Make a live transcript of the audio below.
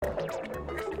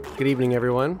Good evening,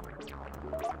 everyone.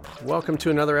 Welcome to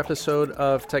another episode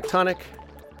of Tectonic.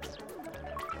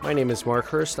 My name is Mark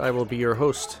Hurst. I will be your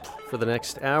host for the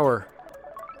next hour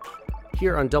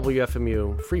here on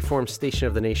WFMU, freeform station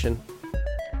of the nation,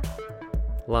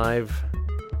 live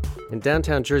in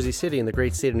downtown Jersey City in the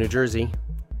great state of New Jersey,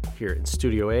 here in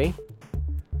Studio A.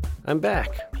 I'm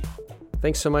back.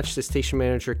 Thanks so much to station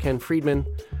manager Ken Friedman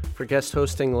for guest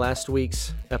hosting last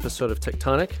week's episode of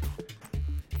Tectonic.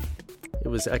 It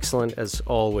was excellent as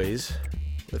always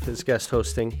with his guest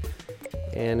hosting.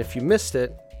 And if you missed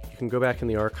it, you can go back in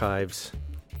the archives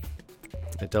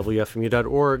at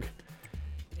WFMU.org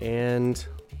and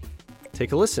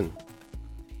take a listen.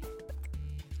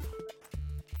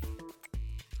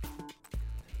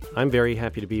 I'm very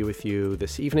happy to be with you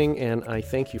this evening, and I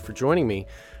thank you for joining me.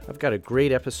 I've got a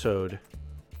great episode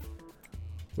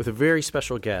with a very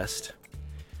special guest.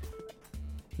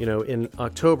 You know, in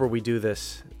October we do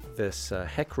this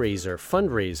Heckraiser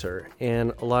fundraiser,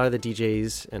 and a lot of the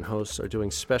DJs and hosts are doing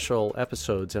special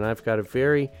episodes, and I've got a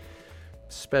very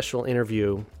special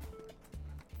interview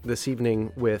this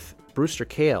evening with Brewster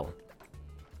Kahle.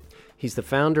 He's the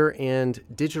founder and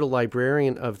digital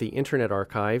librarian of the Internet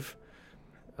Archive.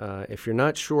 If you're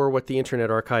not sure what the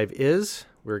Internet Archive is,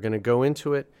 we're going to go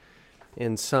into it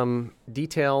in some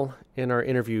detail in our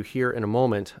interview here in a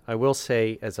moment. I will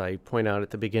say, as I point out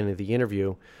at the beginning of the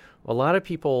interview, a lot of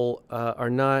people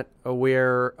are not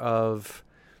aware of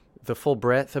the full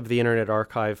breadth of the Internet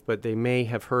Archive, but they may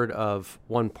have heard of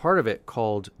one part of it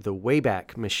called the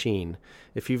Wayback Machine.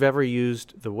 If you've ever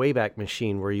used the Wayback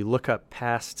Machine, where you look up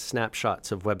past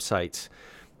snapshots of websites,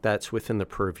 that's within the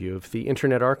purview of the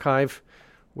Internet Archive,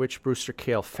 which Brewster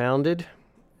Kahle founded.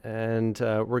 And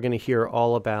we're going to hear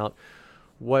all about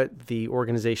what the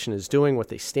organization is doing, what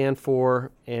they stand for,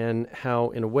 and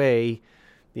how, in a way,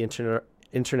 the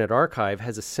Internet Archive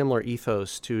has a similar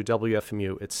ethos to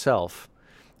WFMU itself,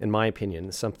 in my opinion,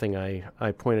 something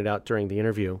I pointed out during the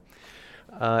interview.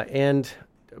 And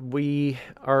we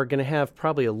are going to have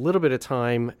probably a little bit of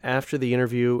time after the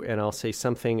interview, and I'll say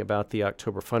something about the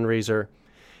October fundraiser.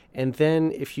 And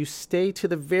then if you stay to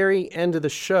the very end of the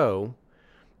show,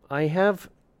 I have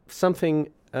something,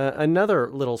 another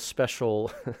little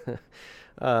special,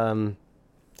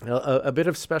 a bit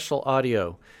of special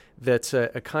audio that's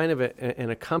a kind of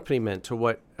an accompaniment to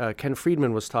what Ken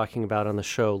Friedman was talking about on the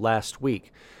show last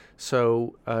week.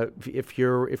 So if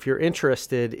you're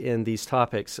interested in these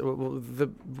topics,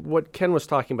 what Ken was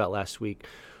talking about last week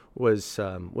was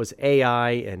AI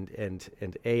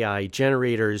and AI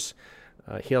generators.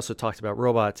 He also talked about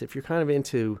robots. If you're kind of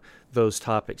into those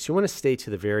topics, you want to stay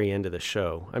to the very end of the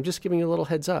show. I'm just giving you a little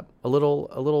heads up, a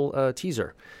little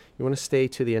teaser. You want to stay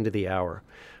to the end of the hour.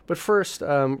 But first,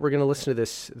 we're going to listen to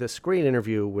this great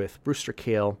interview with Brewster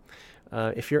Kahle.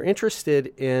 If you're interested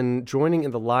in joining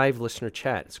in the live listener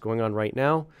chat, it's going on right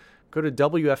now. Go to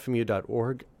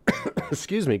WFMU.org.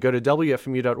 Excuse me. Go to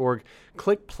WFMU.org.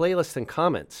 Click playlist and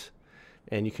comments,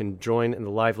 and you can join in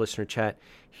the live listener chat.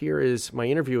 Here is my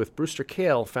interview with Brewster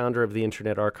Kahle, founder of the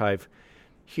Internet Archive,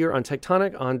 here on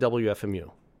Tectonic on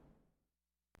WFMU.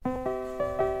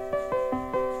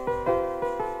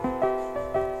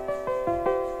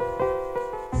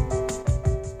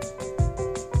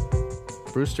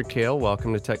 Brewster Kahle,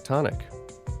 welcome to Tectonic.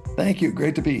 Thank you.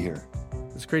 Great to be here.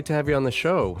 It's great to have you on the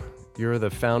show. You're the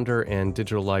founder and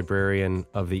digital librarian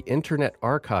of the Internet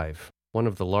Archive, one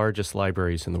of the largest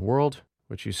libraries in the world,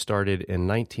 which you started in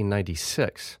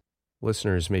 1996.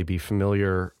 Listeners may be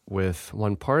familiar with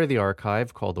one part of the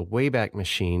archive called the Wayback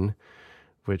Machine,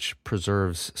 which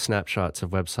preserves snapshots of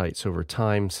websites over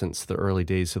time since the early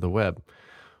days of the web.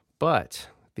 But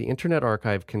the Internet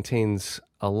Archive contains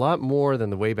a lot more than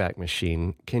the Wayback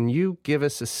Machine. Can you give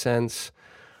us a sense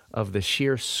of the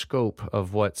sheer scope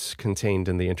of what's contained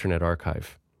in the Internet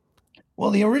Archive? Well,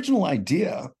 the original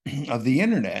idea of the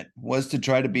internet was to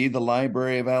try to be the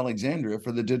Library of Alexandria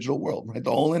for the digital world, right?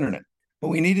 The whole internet. But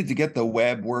we needed to get the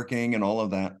web working and all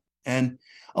of that. And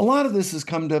a lot of this has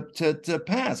come to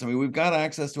pass. I mean, we've got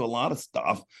access to a lot of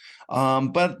stuff,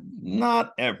 but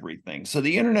not everything. So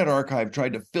the Internet Archive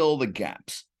tried to fill the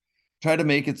gaps, try to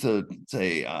make it so,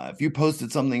 say, if you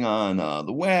posted something on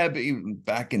the web, even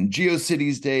back in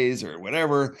GeoCities days or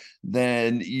whatever,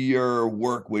 then your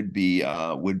work would be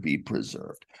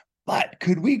preserved. But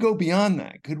could we go beyond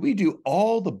that? Could we do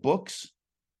all the books,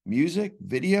 music,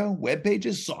 video, web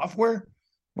pages, software?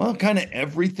 Well, kind of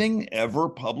everything ever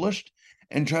published,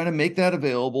 and try to make that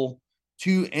available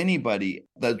to anybody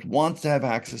that wants to have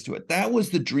access to it. That was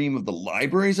the dream of the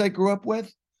libraries I grew up with,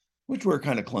 which were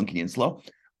kind of clunky and slow.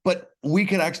 But we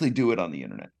could actually do it on the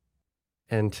internet.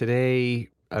 And today,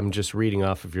 I'm just reading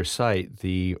off of your site.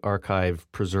 The archive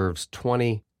preserves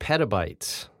 20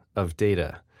 petabytes of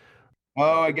data.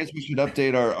 Oh, I guess we should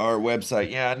update our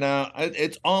website. Yeah, no,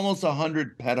 it's almost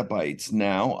 100 petabytes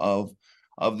now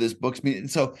of this book's media.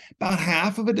 So about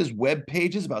half of it is web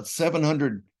pages, about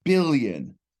 700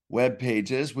 billion web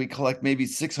pages. We collect maybe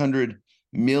 600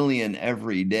 million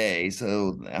every day.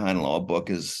 So I don't know, a book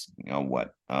is,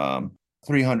 what,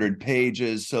 300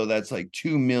 pages. So that's like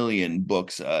 2 million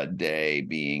books a day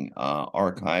being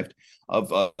archived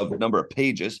of number of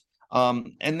pages.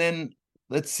 And then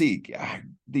let's see,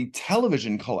 the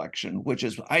television collection, which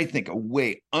is, I think, a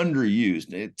way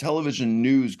underused television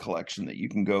news collection that you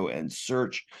can go and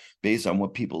search based on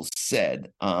what people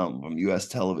said from U.S.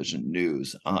 television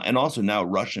news, and also now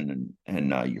Russian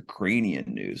and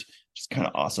Ukrainian news, which is kind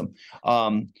of awesome,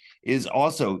 is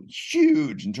also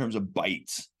huge in terms of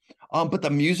bytes. But the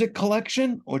music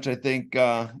collection, which I think,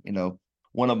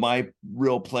 one of my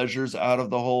real pleasures out of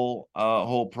the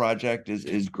whole project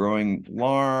is growing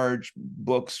large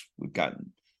books. We've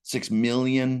gotten 6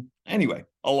 million. Anyway,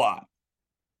 a lot.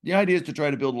 The idea is to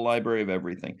try to build a library of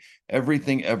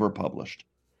everything ever published.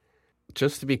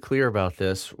 Just to be clear about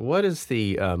this, what is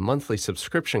the monthly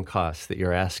subscription cost that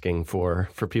you're asking for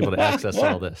people to access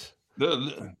all this?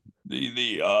 The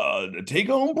take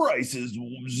home price is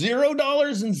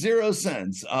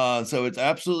 $0.00. So it's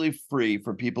absolutely free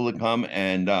for people to come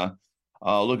and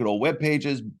look at old web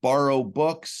pages, borrow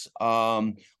books,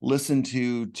 listen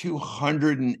to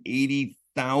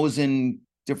 280,000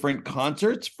 different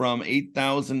concerts from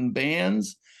 8,000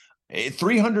 bands,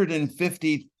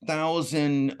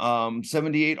 350,000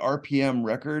 78 RPM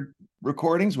record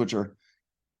recordings, which are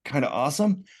kind of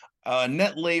awesome.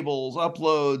 Net labels,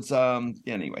 uploads,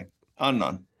 anyway, on and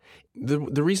on.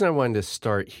 The reason I wanted to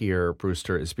start here,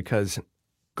 Brewster, is because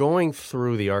going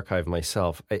through the archive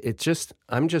myself,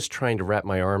 I'm just trying to wrap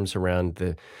my arms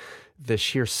around the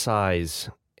sheer size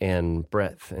and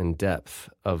breadth and depth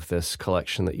of this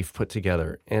collection that you've put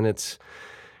together. And it's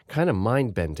kind of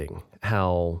mind-bending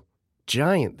how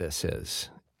giant this is.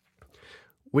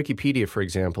 Wikipedia, for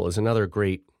example, is another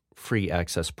great free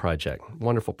access project,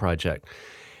 wonderful project.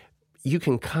 You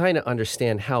can kind of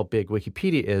understand how big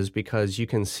Wikipedia is because you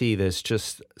can see there's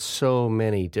just so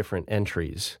many different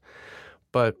entries.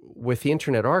 But with the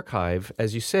Internet Archive,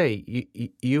 as you say,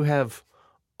 you have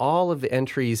all of the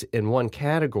entries in one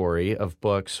category of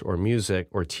books or music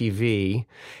or TV,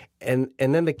 and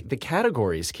then the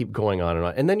categories keep going on and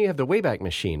on. And then you have the Wayback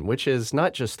Machine, which is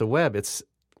not just the web, it's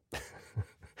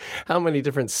how many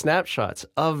different snapshots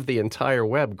of the entire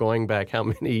web going back how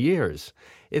many years.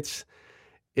 It's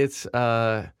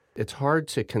hard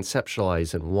to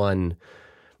conceptualize in one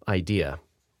idea.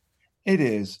 It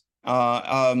is.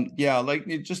 Like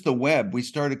just the web. We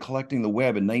started collecting the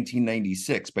web in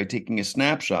 1996 by taking a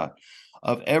snapshot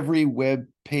of every web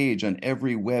page on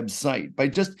every website by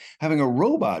just having a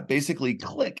robot basically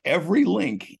click every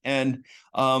link and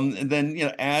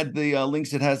then add the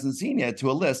links it hasn't seen yet to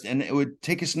a list, and it would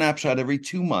take a snapshot every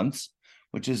 2 months,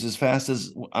 which is as fast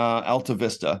as Alta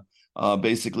Vista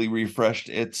basically refreshed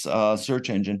its search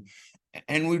engine.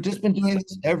 And we've just been doing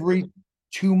this every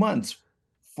 2 months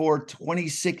for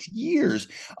 26 years.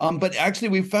 But actually,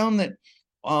 we found that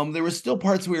there were still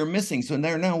parts we were missing. So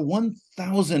there are now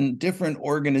 1,000 different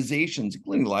organizations,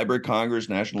 including Library of Congress,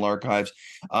 National Archives,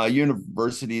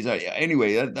 universities.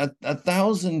 Anyway,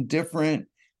 1,000 different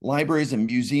libraries and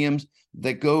museums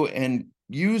that go and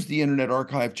use the Internet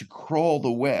Archive to crawl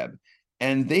the web.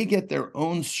 And they get their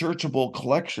own searchable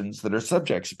collections that are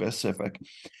subject specific,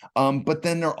 but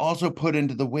then they're also put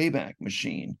into the Wayback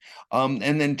Machine.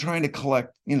 And then trying to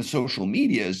collect, social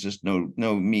media is just no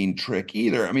mean trick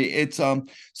either. I mean, it's so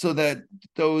that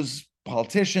those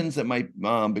politicians that might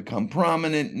become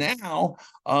prominent now,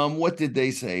 what did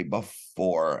they say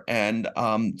before? And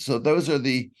so those are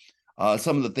the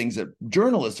some of the things that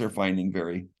journalists are finding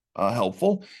very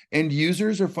helpful, and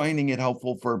users are finding it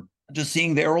helpful for just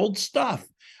seeing their old stuff.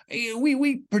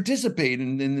 We participate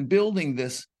in building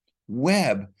this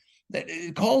web that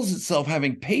it calls itself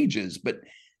having pages, but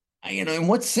in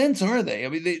what sense are they? I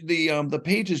mean, the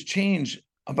pages change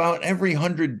about every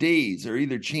 100 days, are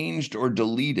either changed or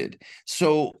deleted.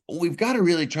 So we've got to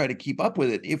really try to keep up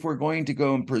with it if we're going to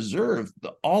go and preserve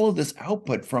all of this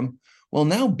output from, well,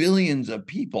 now billions of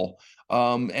people.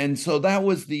 And so that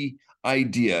was the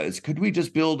idea, is could we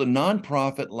just build a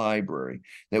nonprofit library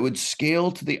that would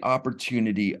scale to the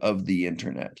opportunity of the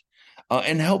internet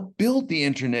and help build the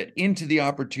internet into the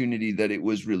opportunity that it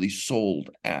was really sold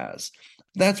as.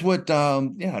 That's what I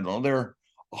don't know, there are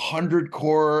 100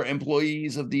 core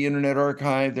employees of the Internet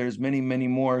Archive. There's many, many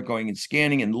more going and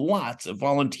scanning, and lots of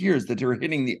volunteers that are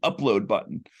hitting the upload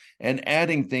button and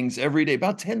adding things every day.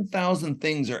 About 10,000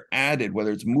 things are added,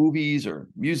 whether it's movies or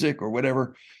music or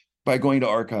whatever, by going to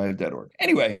archive.org.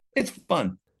 Anyway, it's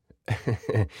fun.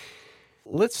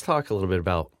 Let's talk a little bit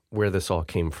about where this all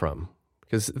came from,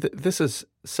 because this is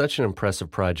such an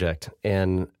impressive project,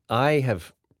 and I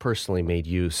have personally made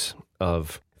use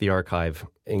of the archive,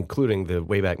 including the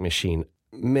Wayback Machine,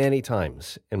 many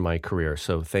times in my career,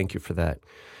 so thank you for that.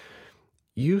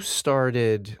 You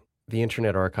started the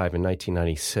Internet Archive in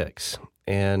 1996,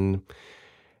 and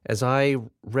as I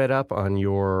read up on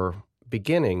your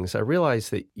beginnings, I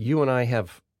realized that you and I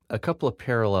have a couple of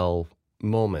parallel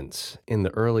moments in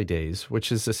the early days,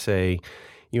 which is to say,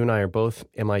 you and I are both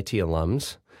MIT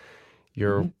alums.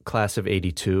 You're class of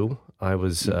 82. I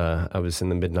was in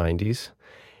the mid-90s.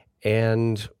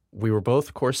 And we were both,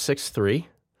 of course, 6'3",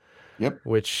 Yep.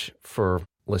 which for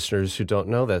listeners who don't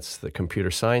know, that's the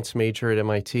computer science major at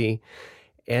MIT.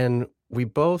 And we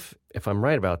both, if I'm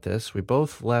right about this, we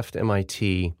both left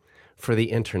MIT for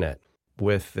the internet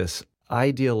with this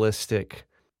idealistic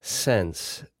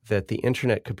sense that the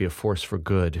internet could be a force for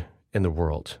good in the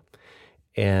world.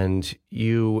 And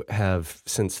you have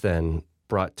since then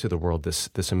brought to the world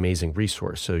this amazing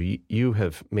resource. So you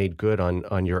have made good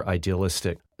on your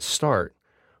idealistic start.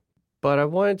 But I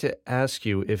wanted to ask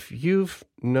you if you've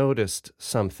noticed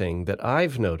something that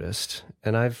I've noticed,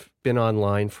 and I've been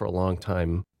online for a long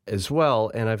time as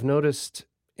well, and I've noticed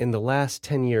in the last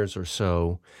 10 years or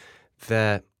so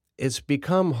that it's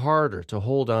become harder to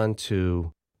hold on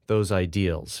to those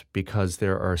ideals because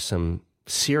there are some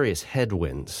serious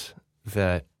headwinds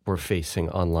that we're facing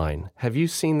online. Have you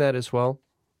seen that as well?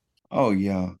 Oh,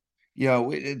 yeah. Yeah.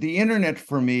 The internet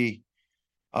for me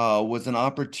was an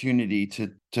opportunity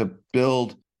to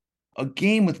build a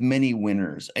game with many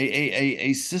winners,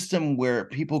 a system where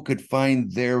people could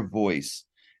find their voice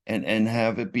and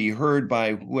have it be heard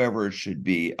by whoever it should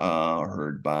be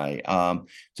heard by,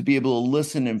 to be able to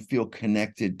listen and feel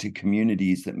connected to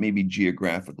communities that may be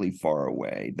geographically far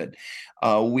away, that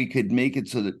we could make it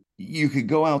so that you could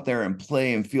go out there and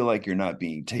play and feel like you're not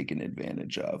being taken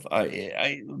advantage of.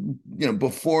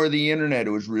 Before the internet,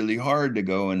 it was really hard to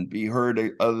go and be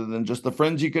heard other than just the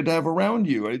friends you could have around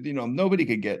you. Nobody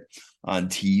could get on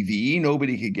TV,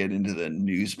 nobody could get into the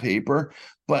newspaper,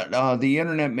 but the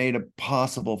internet made it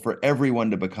possible for everyone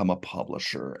to become a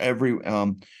publisher.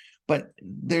 But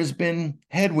there's been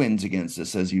headwinds against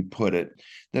this, as you put it.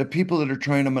 There are people that are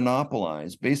trying to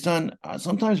monopolize based on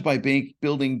sometimes by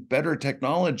building better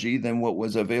technology than what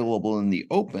was available in the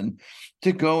open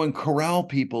to go and corral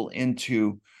people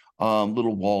into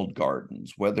little walled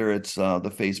gardens, whether it's the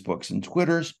Facebooks and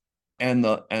Twitters and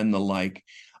the like,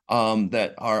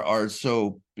 that are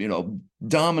so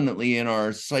dominantly in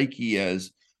our psyche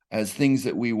as things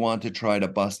that we want to try to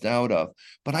bust out of.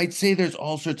 But I'd say there's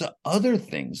all sorts of other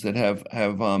things that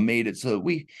have made it so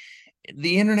that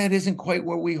the internet isn't quite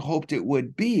what we hoped it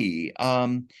would be.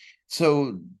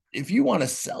 So if you want to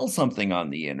sell something on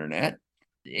the internet,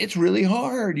 it's really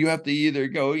hard. You have to either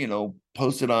go,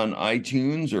 post it on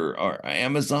iTunes or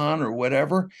Amazon or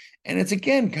whatever. And it's,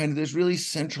 again, kind of this really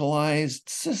centralized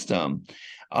system.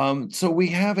 So we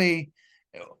have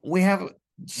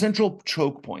central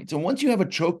choke points. And once you have a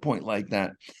choke point like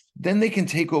that, then they can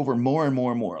take over more and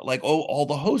more and more, like, all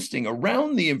the hosting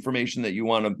around the information that you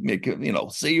want to make,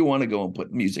 say you want to go and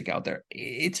put music out there.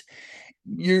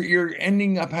 You're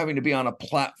ending up having to be on a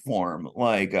platform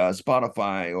like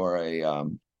Spotify or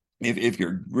if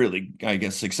you're really, I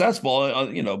guess, successful,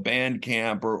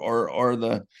 Bandcamp or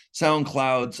the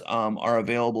SoundClouds are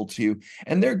available to you,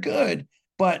 and they're good.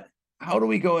 But how do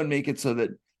we go and make it so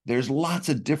that there's lots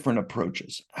of different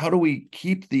approaches? How do we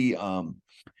keep the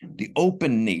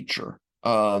open nature,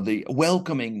 the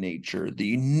welcoming nature,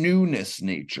 the newness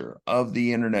nature of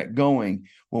the internet going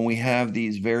when we have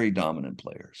these very dominant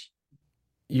players?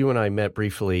 You and I met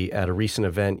briefly at a recent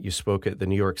event. You spoke at the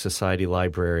New York Society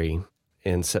Library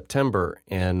in September,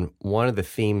 and one of the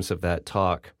themes of that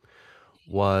talk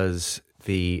was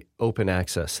the open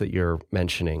access that you're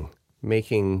mentioning,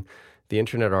 making the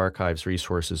Internet Archive's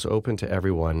resources open to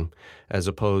everyone as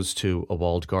opposed to a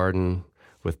walled garden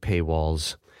with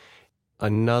paywalls.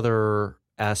 Another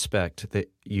aspect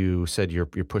that you said you're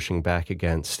pushing back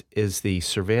against is the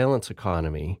surveillance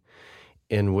economy,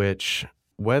 in which,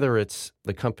 whether it's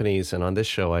the companies, and on this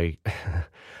show I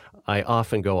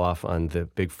often go off on the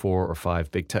big 4 or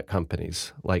 5 big tech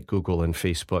companies like Google and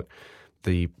Facebook,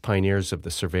 the pioneers of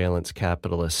the surveillance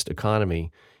capitalist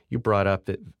economy, You brought up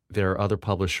that there are other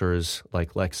publishers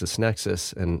like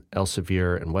LexisNexis and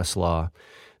Elsevier and Westlaw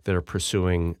that are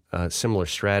pursuing similar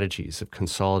strategies of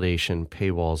consolidation,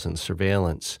 paywalls, and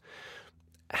surveillance.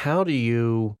 How do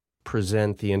you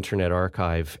present the Internet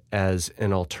Archive as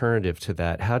an alternative to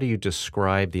that? How do you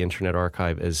describe the Internet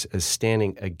Archive as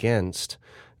standing against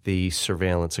the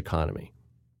surveillance economy?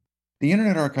 The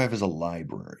Internet Archive is a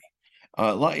library.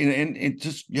 And it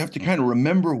just, you have to kind of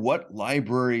remember what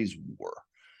libraries were.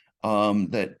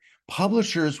 That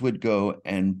publishers would go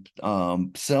and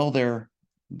sell their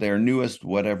newest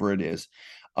whatever it is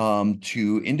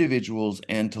to individuals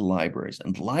and to libraries.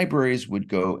 And libraries would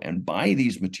go and buy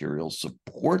these materials,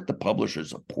 support the publishers,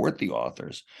 support the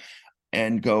authors,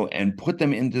 and go and put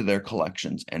them into their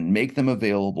collections and make them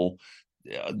available,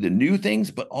 the new things,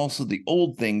 but also the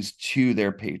old things, to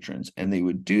their patrons. And they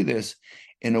would do this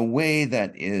in a way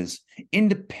that is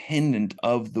independent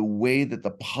of the way that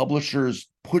the publishers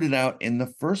put it out in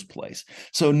the first place.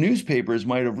 So newspapers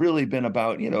might have really been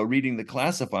about, reading the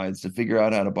classifieds to figure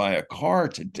out how to buy a car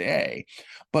today,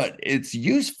 but it's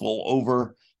useful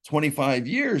over 25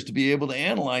 years to be able to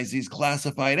analyze these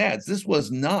classified ads. This was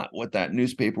not what that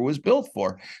newspaper was built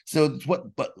for. So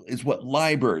it's what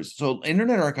libraries. So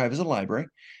Internet Archive is a library.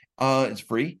 It's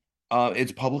free.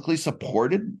 It's publicly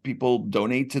supported. People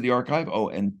donate to the archive. Oh,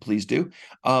 and please do.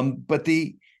 But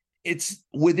it's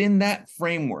within that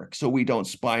framework. So we don't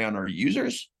spy on our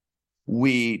users.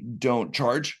 We don't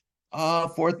charge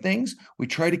for things. We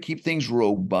try to keep things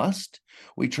robust.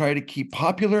 We try to keep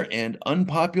popular and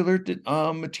unpopular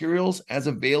materials as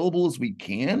available as we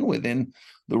can within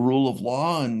the rule of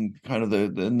law and kind of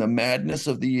the madness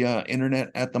of the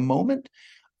internet at the moment.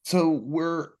 So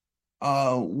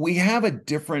we have a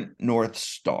different North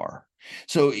Star.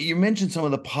 So you mentioned some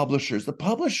of the publishers. The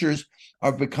publishers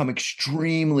have become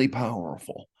extremely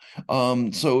powerful.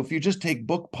 So if you just take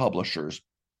book publishers,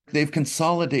 they've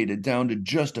consolidated down to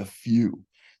just a few.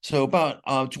 So about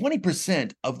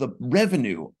 20% of the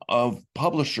revenue of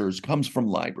publishers comes from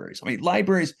libraries. I mean,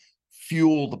 libraries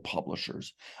fuel the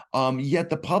publishers.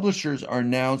 Yet the publishers are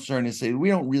now starting to say, we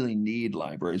don't really need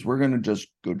libraries. We're going to just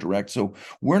go direct. So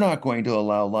we're not going to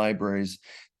allow libraries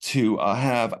to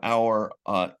have our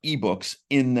ebooks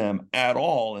in them at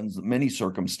all in many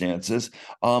circumstances,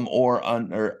 or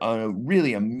under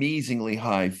really amazingly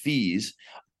high fees.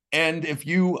 And if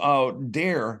you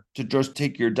dare to just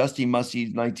take your dusty,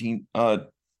 musty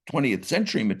 20th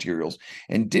century materials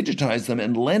and digitize them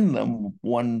and lend them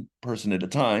one person at a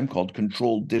time, called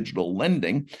controlled digital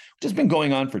lending, which has been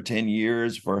going on for 10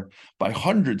 years by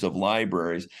hundreds of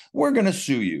libraries, we're going to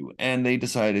sue you. And they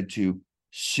decided to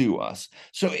sue us.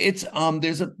 So it's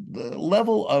there's a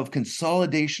level of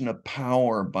consolidation of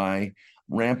power by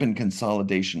rampant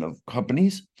consolidation of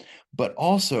companies, but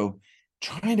also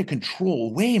trying to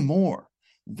control way more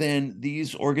than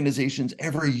these organizations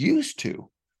ever used to.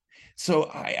 So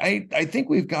I think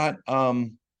we've got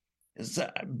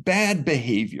bad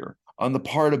behavior on the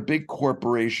part of big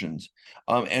corporations.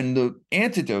 And the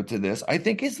antidote to this, I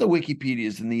think, is the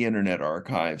Wikipedias and the Internet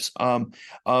Archives,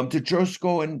 to just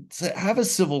go and have a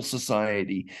civil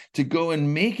society, to go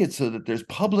and make it so that there's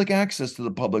public access to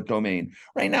the public domain.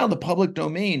 Right now, the public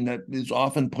domain that is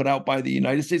often put out by the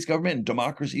United States government and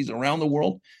democracies around the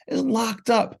world is locked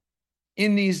up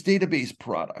in these database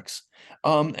products.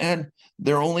 And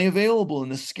they're only available in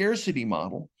the scarcity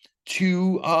model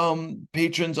to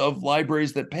patrons of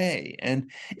libraries that pay.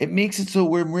 And it makes it so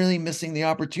we're really missing the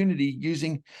opportunity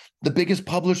using the biggest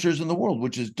publishers in the world,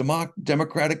 which is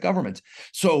democratic governments.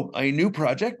 So a new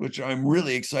project, which I'm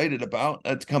really excited about,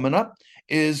 that's coming up,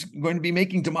 is going to be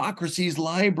making Democracy's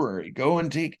Library. Go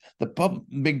and take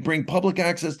bring public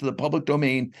access to the public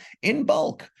domain in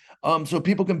bulk. So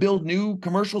people can build new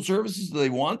commercial services that they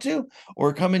want to,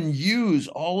 or come and use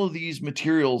all of these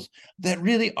materials that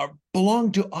really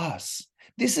belong to us.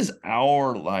 This is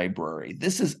our library.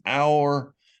 This is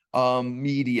our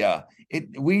media.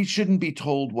 We shouldn't be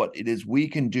told what it is we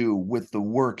can do with the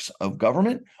works of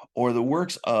government or the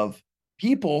works of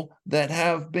people that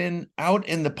have been out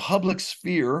in the public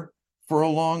sphere for a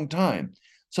long time.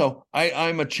 So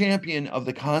I'm a champion of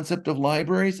the concept of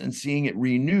libraries and seeing it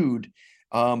renewed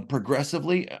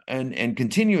progressively and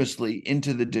continuously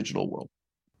into the digital world.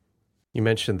 You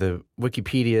mentioned the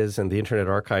Wikipedias and the Internet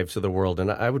Archives of the world,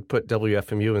 and I would put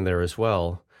WFMU in there as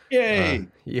well. Yay!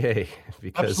 Yay!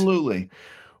 Because absolutely,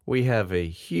 we have a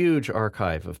huge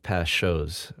archive of past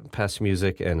shows, past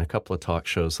music, and a couple of talk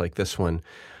shows like this one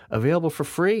available for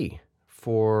free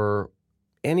for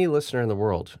any listener in the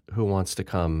world who wants to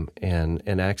come and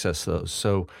access those.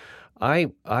 So I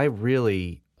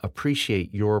really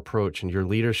appreciate your approach and your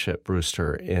leadership,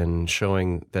 Brewster, in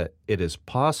showing that it is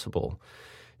possible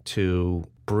to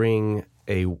bring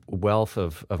a wealth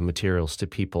of materials to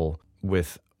people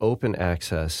with open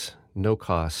access, no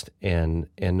cost, and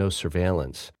no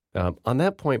surveillance. On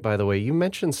that point, by the way, you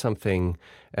mentioned something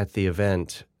at the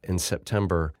event in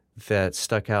September that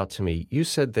stuck out to me. You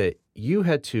said that you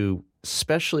had to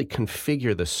specially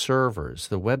configure the servers,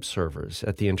 the web servers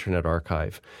at the Internet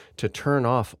Archive, to turn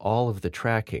off all of the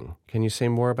tracking. Can you say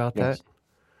more about that?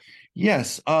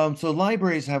 Yes. So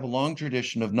libraries have a long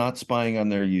tradition of not spying on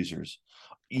their users.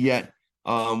 Yet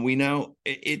we now,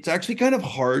 it's actually kind of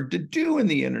hard to do in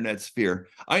the internet sphere.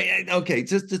 Okay,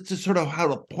 just to sort of how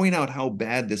to point out how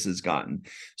bad this has gotten.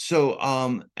 So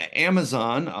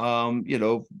Amazon,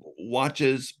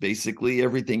 watches basically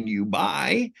everything you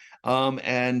buy.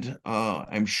 And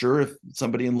I'm sure if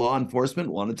somebody in law enforcement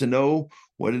wanted to know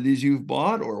what it is you've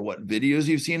bought or what videos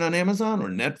you've seen on Amazon or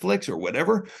Netflix or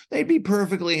whatever, they'd be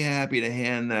perfectly happy to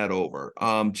hand that over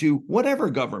to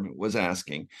whatever government was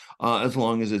asking, as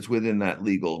long as it's within that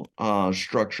legal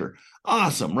structure.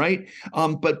 Awesome, right?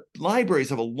 But libraries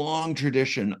have a long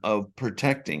tradition of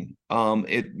protecting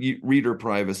reader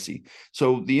privacy.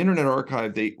 So the Internet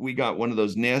Archive, we got one of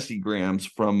those nasty grams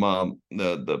from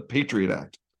the Patriot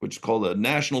Act, which is called a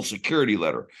national security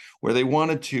letter, where they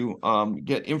wanted to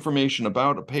get information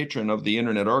about a patron of the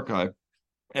Internet Archive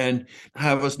and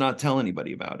have us not tell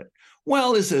anybody about it.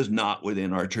 Well, this is not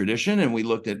within our tradition. And we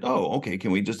looked at, okay, can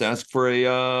we just ask for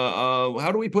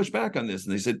how do we push back on this?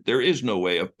 And they said, there is no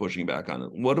way of pushing back on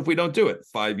it. What if we don't do it?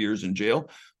 5 years in jail.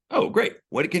 Oh, great.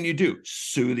 What can you do?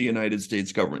 Sue the United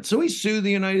States government. So we sued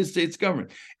the United States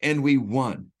government and we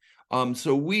won.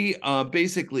 So we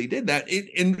basically did that.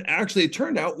 And actually, it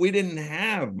turned out we didn't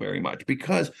have very much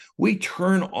because we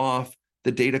turn off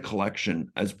the data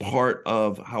collection as part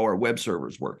of how our web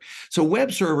servers work. So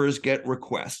web servers get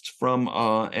requests from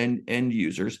end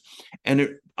users, and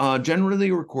it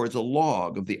generally records a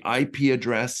log of the IP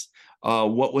address,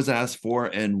 what was asked for,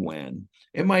 and when.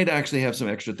 It might actually have some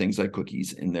extra things like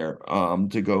cookies in there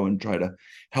to go and try to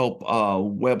help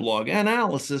weblog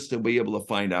analysis to be able to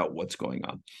find out what's going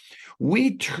on.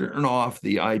 We turn off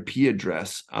the IP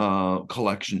address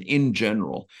collection in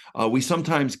general. We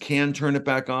sometimes can turn it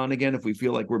back on again if we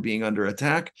feel like we're being under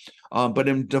attack, but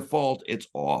in default, it's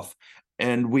off.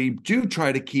 And we do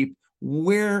try to keep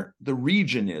where the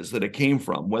region is that it came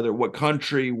from, what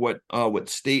country, what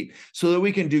state, so that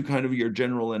we can do kind of your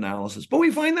general analysis. But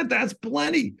we find that that's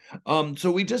plenty.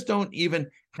 So we just don't even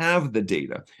have the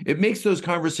data. It makes those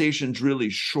conversations really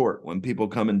short when people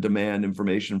come and demand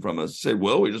information from us. Say,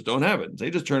 well, we just don't have it. They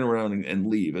just turn around and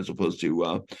leave, as opposed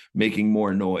to making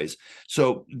more noise.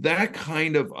 So that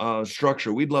kind of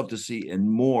structure we'd love to see in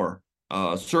more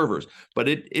servers, but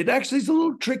it actually is a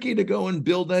little tricky to go and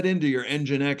build that into your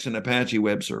Nginx and Apache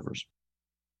web servers.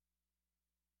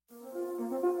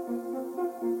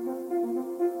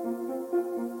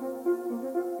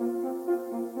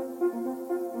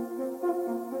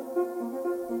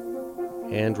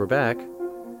 And we're back.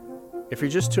 If you're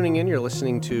just tuning in, you're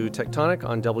listening to Tectonic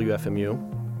on WFMU.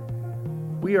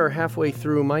 We are halfway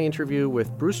through my interview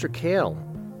with Brewster Kahle,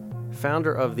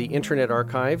 founder of the Internet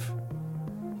Archive.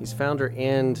 He's founder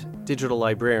and digital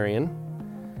librarian,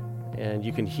 and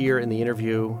you can hear in the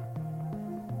interview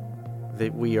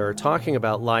that we are talking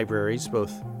about libraries,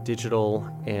 both digital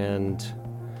and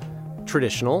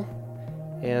traditional.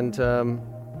 And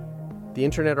the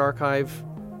Internet Archive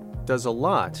does a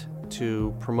lot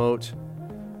to promote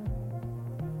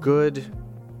good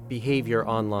behavior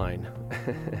online.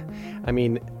 I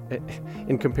mean,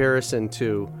 in comparison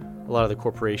to a lot of the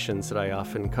corporations that I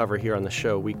often cover here on the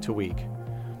show week to week.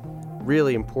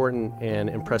 Really important and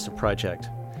impressive project.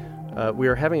 We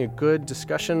are having a good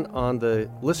discussion on the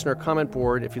listener comment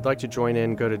board. If you'd like to join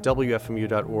in, go to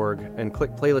wfmu.org and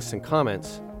click playlists and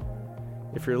comments.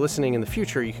 If you're listening in the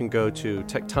future, you can go to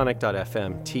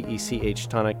tectonic.fm, T-E-C-H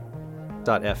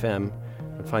tonic.fm,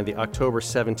 and find the October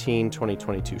 17,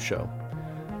 2022 show.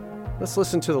 Let's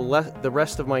listen to the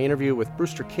rest of my interview with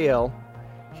Brewster Kahle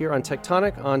here on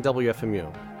Tectonic on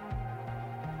WFMU.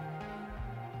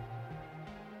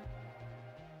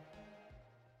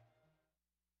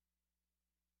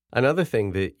 Another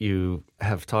thing that you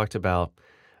have talked about,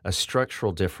 a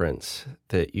structural difference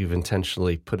that you've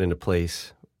intentionally put into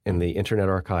place in the Internet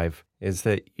Archive, is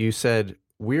that you said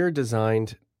we're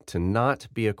designed to not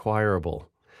be acquirable.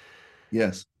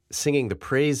 Yes. Singing the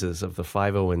praises of the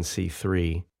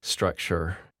 501c3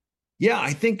 structure. Yeah,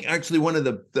 I think actually one of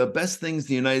the best things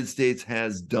the United States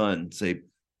has done, say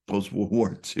post-World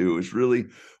War II is really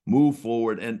move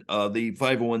forward. And the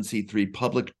 501c3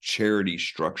 public charity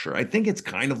structure, I think it's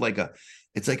kind of like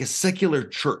it's like a secular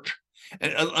church.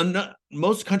 And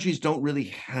most countries don't really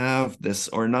have this,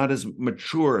 or not as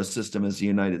mature a system as the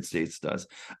United States does.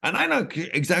 And I'm not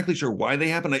exactly sure why they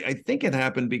happened. I think it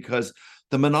happened because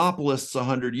the monopolists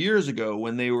 100 years ago,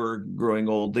 when they were growing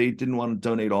old, they didn't want to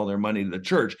donate all their money to the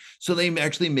church. So they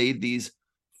actually made these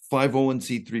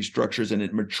 501c3 structures, and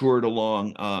it matured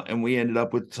along, and we ended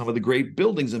up with some of the great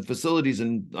buildings and facilities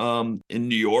in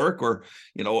New York, or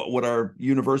what our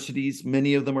universities,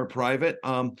 many of them are private.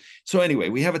 So anyway,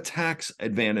 we have a tax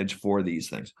advantage for these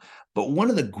things. But one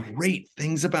of the great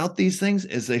things about these things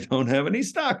is they don't have any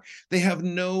stock. They have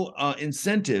no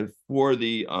incentive for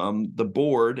the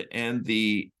board and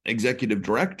the executive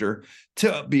director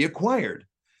to be acquired.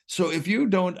 So if you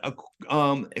don't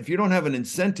have an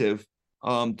incentive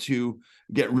to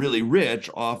get really rich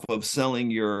off of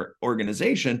selling your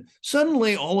organization,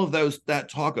 suddenly all of that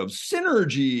talk of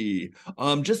synergy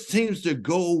just seems to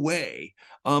go away.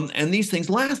 And these things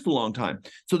last a long time.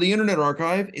 So the Internet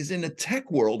Archive is in a tech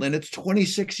world, and it's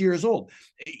 26 years old.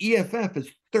 EFF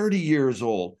is 30 years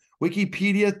old.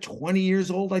 Wikipedia, 20 years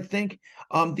old, I think.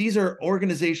 These are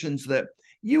organizations that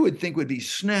you would think would be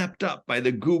snapped up by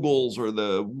the Googles or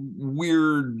the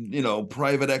weird,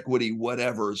 private equity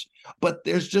whatevers, but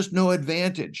there's just no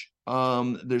advantage.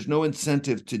 There's no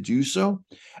incentive to do so.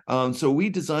 So we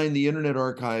designed the Internet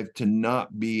Archive to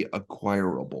not be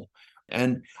acquirable.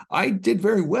 And I did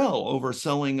very well over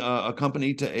selling a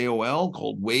company to AOL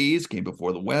called Waze, came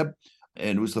before the web,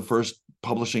 and it was the first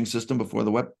publishing system before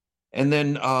the web. And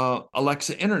then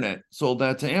Alexa Internet sold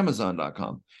that to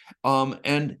Amazon.com.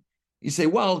 And you say,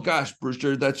 well, gosh,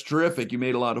 Brewster, that's terrific. You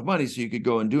made a lot of money, so you could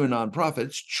go and do a nonprofit.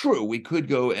 It's true. We could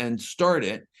go and start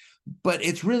it, but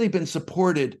it's really been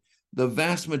supported, the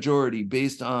vast majority,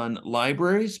 based on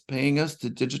libraries paying us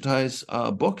to digitize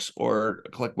books or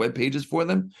collect web pages for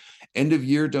them, end of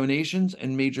year donations,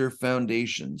 and major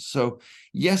foundations. So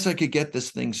yes, I could get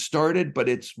this thing started, but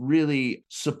it's really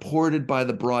supported by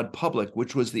the broad public,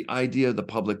 which was the idea of the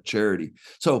public charity.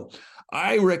 So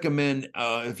I recommend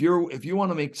if you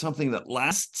want to make something that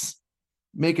lasts,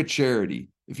 make a charity.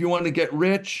 If you want to get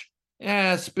rich,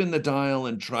 spin the dial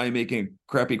and try making a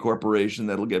crappy corporation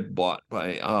that'll get bought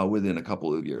by within a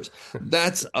couple of years.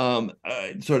 That's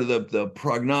sort of the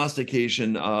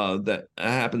prognostication that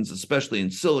happens, especially in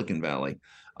Silicon Valley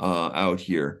out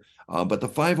here. But the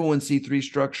 501c3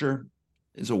 structure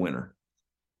is a winner.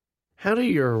 How do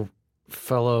your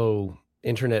fellow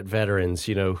internet veterans,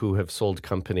 who have sold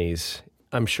companies,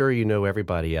 I'm sure you know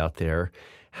everybody out there,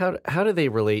 how do they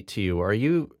relate to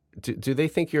you? Do they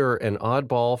think you're an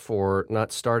oddball for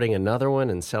not starting another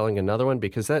one and selling another one?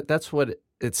 Because that's what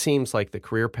it seems like the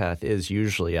career path is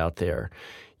usually out there.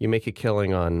 You make a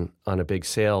killing on a big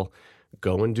sale,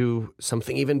 go and do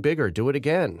something even bigger, do it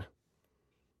again.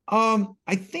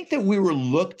 I think that we were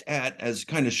looked at as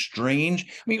kind of strange.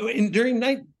 I mean, during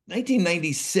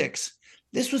 1996,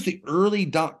 this was the early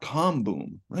 .com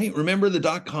boom, right? Remember the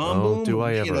 .com boom? Do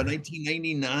I ever?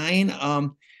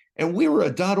 1999. And we were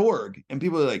a .org, and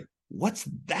people were like, "What's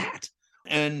that?"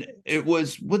 And it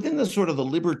was within the sort of the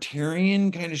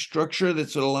libertarian kind of structure that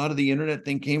sort of a lot of the internet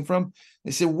thing came from.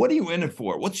 They said, "What are you in it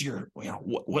for? What's your,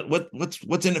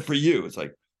 what's in it for you?" It's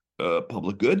like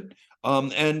public good.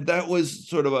 And that was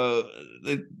sort of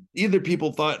either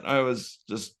people thought I was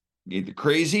just either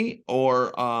crazy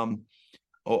or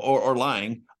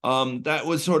lying. That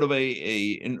was sort of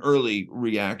an early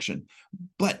reaction.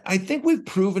 But I think we've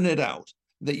proven it out,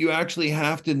 that you actually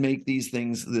have to make these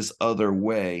things this other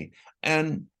way.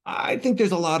 And I think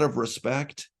there's a lot of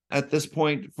respect at this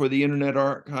point for the Internet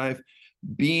Archive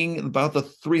being about the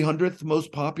 300th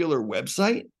most popular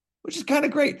website, which is kind of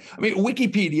great. I mean,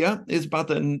 Wikipedia is about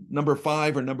the number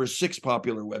 5 or number 6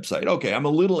 popular website. Okay, I'm a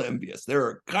little envious.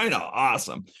 They're kind of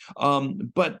awesome.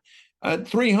 But at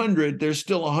 300, there's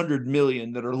still 100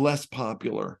 million that are less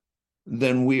popular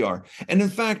than we are. And in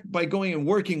fact, by going and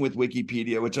working with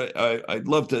Wikipedia, which I'd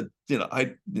love to,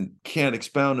 I can't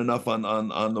expound enough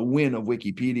on the win of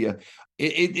Wikipedia,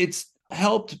 it's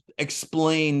helped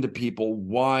explain to people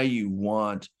why you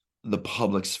want the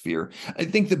public sphere. I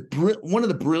think one of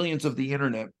the brilliance of the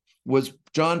internet was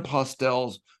Jon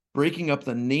Postel's breaking up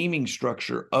the naming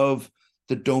structure of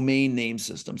the domain name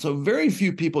system. So very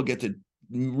few people get to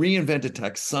reinvent a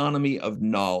taxonomy of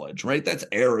knowledge, right? That's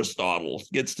Aristotle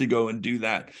gets to go and do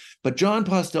that. But Jon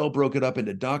Postel broke it up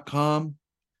into .com,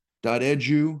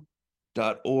 .edu,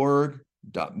 .org,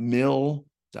 .mil,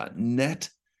 .net,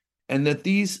 and that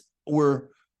these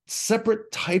were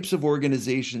separate types of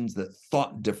organizations that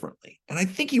thought differently. And I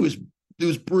think he was It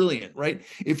was brilliant, right?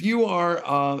 If you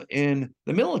are in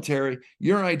the military,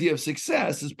 your idea of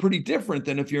success is pretty different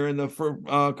than if you're in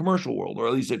the commercial world, or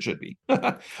at least it should be.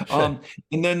 And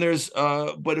then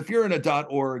but if you're in a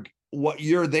 .org, what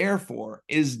you're there for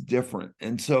is different.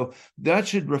 And so that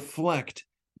should reflect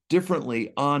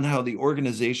differently on how the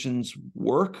organizations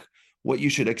work, what you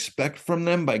should expect from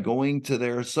them by going to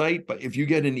their site. But if you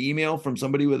get an email from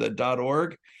somebody with a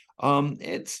 .org,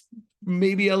 it's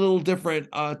maybe a little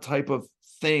different type of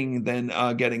thing than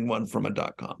getting one from a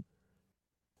 .com.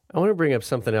 I want to bring up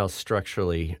something else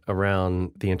structurally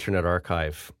around the Internet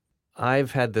Archive.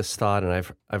 I've had this thought,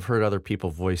 and I've heard other people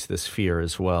voice this fear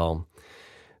as well.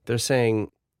 They're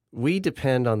saying, we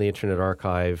depend on the Internet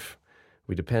Archive.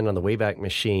 We depend on the Wayback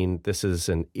Machine. This is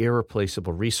an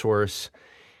irreplaceable resource.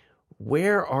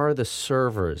 Where are the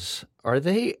servers? Are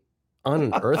they on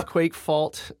an earthquake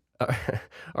fault?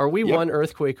 Are we one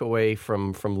earthquake away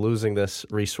from losing this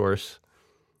resource?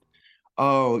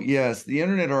 Oh, yes. The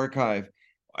Internet Archive.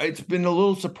 It's been a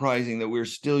little surprising that we're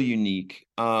still unique.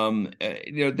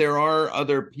 There are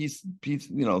other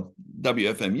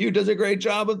WFMU does a great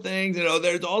job of things.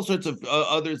 There's all sorts of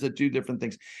others that do different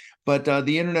things. But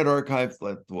the Internet Archive,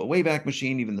 the Wayback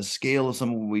Machine, even the scale of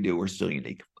some of what we do, we're still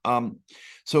unique.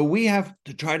 So we have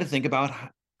to try to think about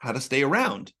how to stay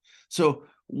around. So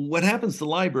what happens to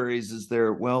libraries is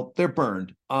they're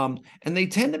burned. And they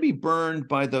tend to be burned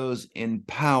by those in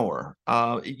power.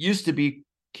 It used to be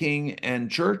king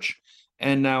and church,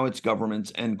 and now it's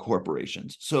governments and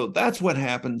corporations. So that's what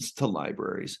happens to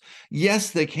libraries.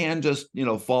 Yes, they can just,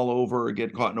 fall over or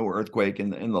get caught in an earthquake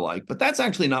and the like, but that's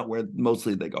actually not where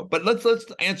mostly they go. But let's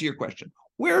answer your question.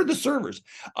 Where are the servers?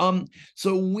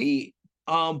 So we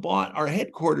bought our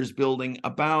headquarters building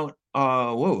about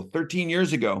 13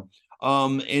 years ago.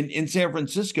 In San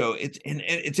Francisco. It's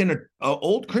in an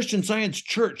old Christian Science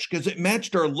church because it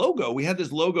matched our logo. We had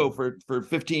this logo for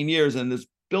 15 years, and this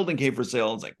building came for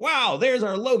sale. It's like, wow, there's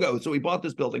our logo. So we bought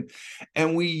this building,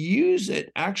 and we use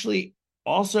it actually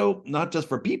also not just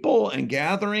for people and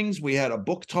gatherings. We had a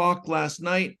book talk last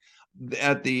night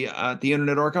at the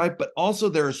Internet Archive, but also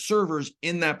there are servers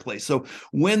in that place. So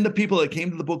when the people that came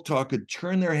to the book talk could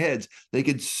turn their heads, they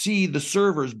could see the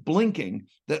servers blinking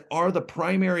that are the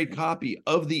primary copy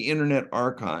of the Internet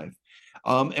Archive.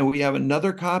 And we have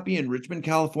another copy in Richmond,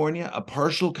 California, a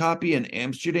partial copy in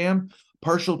Amsterdam,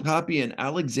 partial copy in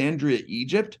Alexandria,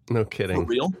 Egypt. No kidding. For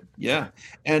real? Yeah.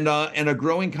 And a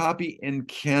growing copy in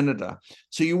Canada.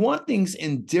 So you want things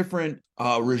in different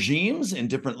regimes, in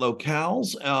different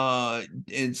locales.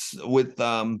 It's with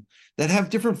that have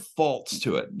different faults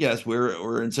to it. Yes,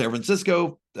 we're in San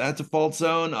Francisco. That's a fault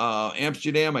zone.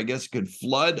 Amsterdam, I guess, could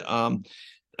flood.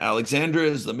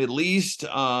 Alexandria is the Middle East.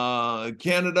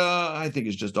 Canada, I think,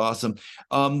 is just awesome.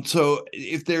 So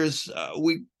if there's,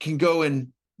 we can go and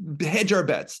hedge our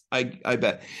bets, I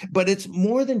bet. But it's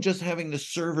more than just having the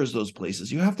servers those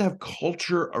places. You have to have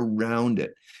culture around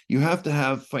it. You have to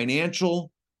have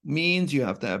financial means. You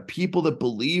have to have people that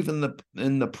believe in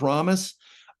the promise.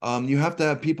 You have to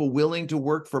have people willing to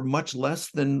work for much less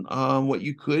than what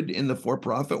you could in the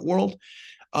for-profit world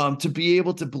to be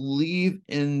able to believe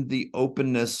in the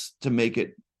openness to make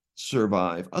it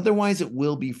survive. Otherwise, it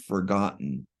will be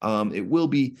forgotten. It will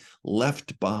be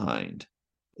left behind.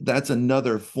 That's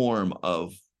another form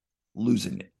of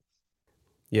losing it.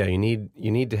 Yeah, you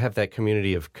need to have that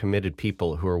community of committed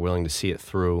people who are willing to see it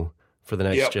through for the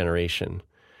next generation.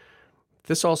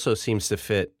 This also seems to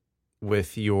fit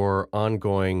with your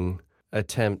ongoing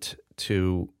attempt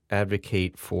to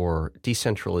advocate for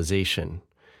decentralization.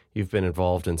 You've been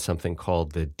involved in something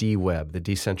called the D-Web, the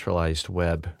decentralized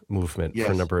web movement,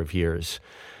 for a number of years.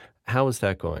 How is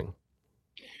that going?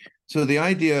 So the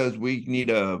idea is we need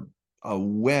a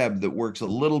web that works a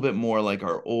little bit more like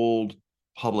our old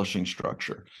publishing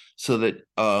structure, so that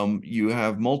you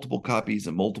have multiple copies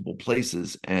in multiple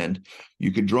places, and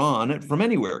you could draw on it from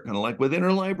anywhere, kind of like with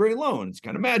interlibrary loan. It's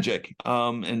kind of magic.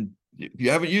 And if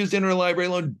you haven't used interlibrary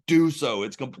loan, do so.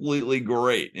 It's completely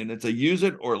great, and it's a use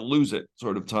it or lose it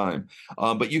sort of time.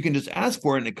 But you can just ask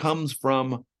for it, and it comes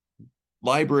from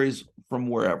libraries from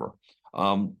wherever.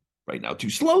 Right now too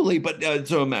slowly, but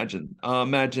so imagine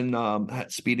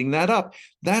speeding that up.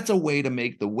 That's a way to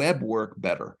make the web work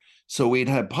better. So we'd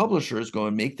have publishers go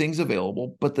and make things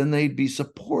available, but then they'd be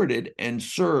supported and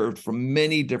served from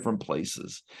many different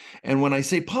places. And when I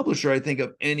say publisher, I think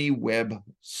of any web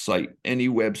site, any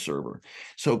web server.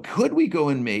 So could we go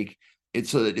and make it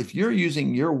so that if you're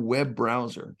using your web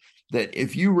browser, that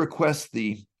if you request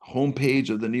the homepage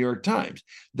of the New York Times,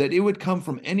 that it would come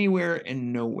from anywhere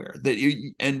and nowhere.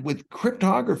 And with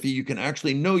cryptography, you can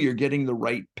actually know you're getting the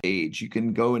right page. You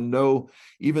can go and know,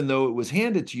 even though it was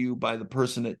handed to you by the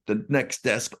person at the next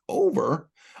desk over,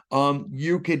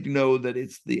 you could know that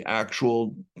it's the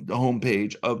actual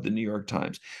homepage of the New York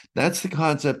Times. That's the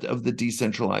concept of the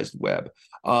decentralized web.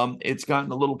 It's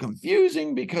gotten a little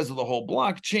confusing because of the whole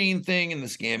blockchain thing and the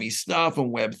scammy stuff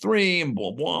and Web3 and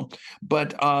blah, blah.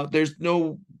 But there's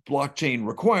no blockchain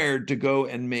required to go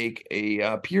and make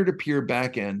a peer-to-peer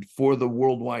backend for the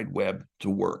World Wide Web to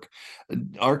work.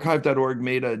 Archive.org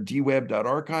made a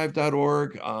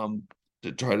dweb.archive.org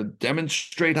to try to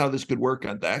demonstrate how this could work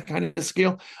on that kind of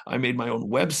scale. I made my own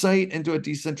website into a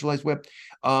decentralized web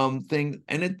thing.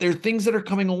 And there are things that are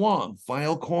coming along.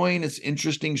 Filecoin is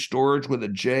interesting storage with a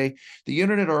J. The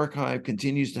Internet Archive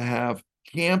continues to have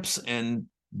camps and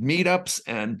meetups,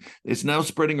 and it's now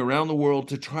spreading around the world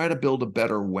to try to build a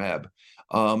better web.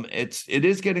 It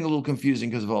is getting a little confusing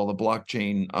because of all the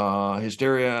blockchain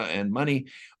hysteria and money,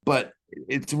 but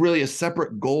it's really a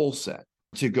separate goal set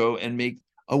to go and make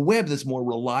a web that's more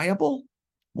reliable,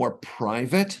 more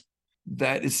private,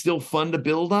 that is still fun to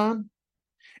build on,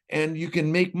 and you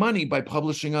can make money by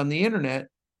publishing on the internet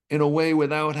in a way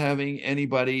without having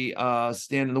anybody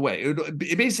stand in the way.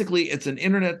 Basically, it's an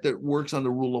internet that works on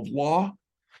the rule of law,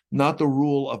 not the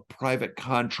rule of private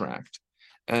contract.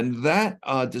 And that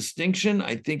distinction,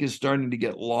 I think, is starting to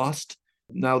get lost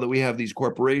now that we have these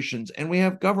corporations and we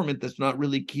have government that's not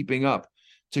really keeping up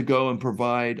to go and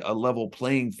provide a level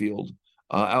playing field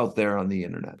out there on the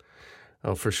internet.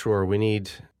 Oh, for sure. We need,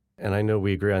 and I know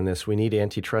we agree on this, we need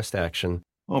antitrust action.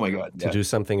 Oh, my God. To do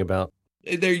something about.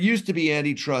 There used to be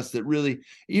antitrust that really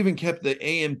even kept the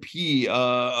A&P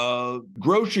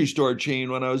grocery store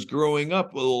chain when I was growing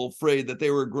up a little afraid that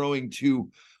they were growing too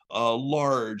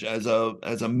large as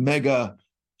a mega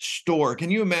store.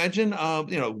 Can you imagine,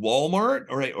 Walmart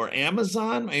or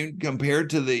Amazon,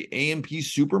 compared to the A&P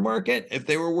supermarket, if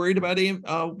they were worried about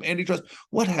antitrust?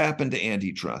 What happened to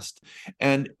antitrust?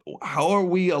 And how are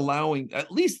we allowing,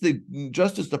 at least the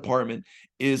Justice Department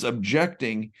is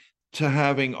objecting to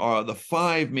having the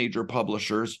 5 major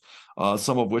publishers,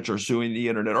 some of which are suing the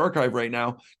Internet Archive right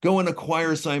now, go and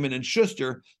acquire Simon &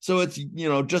 Schuster. So it's,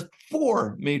 just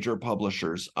 4 major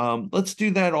publishers. Let's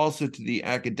do that also to the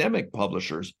academic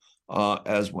publishers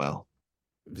as well.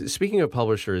 Speaking of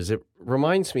publishers, it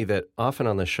reminds me that often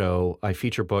on the show, I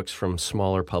feature books from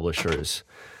smaller publishers.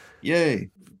 Yay.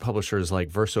 Publishers like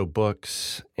Verso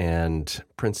Books and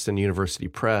Princeton University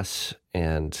Press,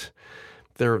 and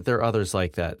there are others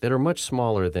like that are much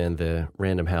smaller than the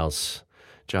Random House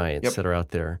giants that are out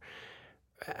there.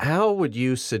 How would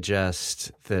you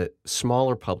suggest that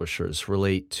smaller publishers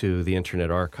relate to the Internet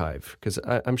Archive? Because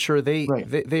I'm sure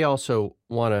they also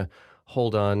want to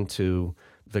hold on to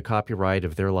the copyright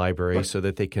of their library so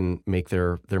that they can make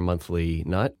their monthly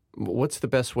nut. What's the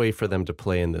best way for them to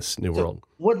play in this new world?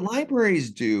 What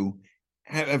libraries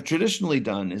have traditionally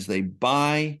done is they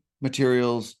buy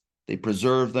materials, they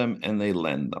preserve them, and they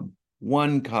lend them,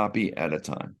 one copy at a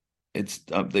time.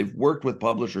 They've worked with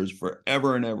publishers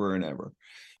forever and ever and ever.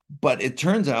 But it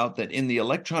turns out that in the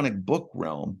electronic book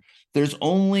realm, there's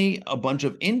only a bunch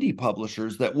of indie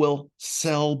publishers that will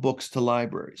sell books to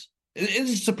libraries. It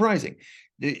is surprising.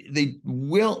 They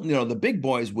will, the big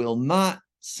boys will not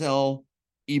sell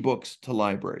ebooks to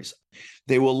libraries.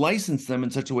 They will license them in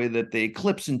such a way that they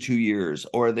eclipse in 2 years,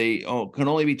 or they can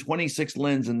only be 26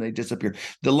 lens and they disappear.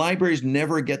 The libraries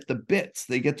never get the bits.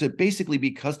 They get to basically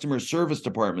be customer service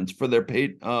departments for their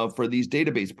paid for these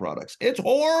database products. It's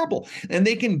horrible, and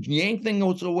they can yank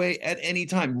things away at any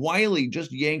time. Wiley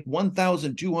just yanked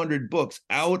 1,200 books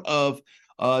out of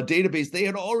database they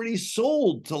had already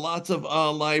sold to lots of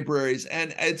libraries,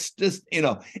 and it's just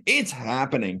it's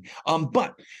happening.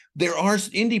 But there are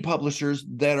indie publishers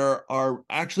that are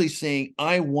actually saying,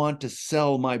 I want to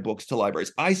sell my books to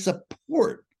libraries. I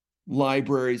support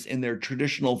libraries in their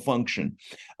traditional function.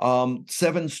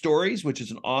 7 Stories, which is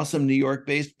an awesome New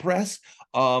York-based press,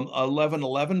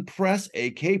 1111 Press,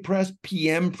 AK Press,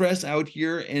 PM Press out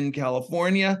here in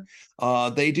California.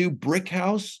 They do Brick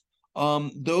House.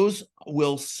 Those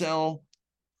will sell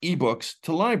ebooks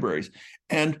to libraries.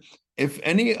 And if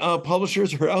any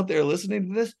publishers are out there listening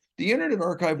to this, the Internet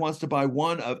Archive wants to buy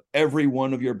one of every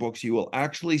one of your books you will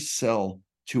actually sell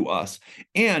to us.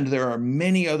 And there are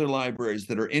many other libraries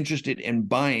that are interested in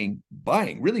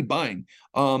really buying.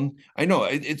 I know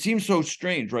it seems so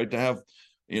strange, right, to have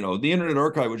the Internet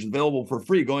Archive, which is available for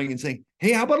free, going and saying,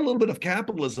 hey, how about a little bit of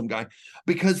capitalism, guy?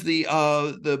 Because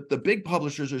the big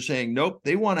publishers are saying, nope,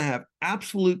 they want to have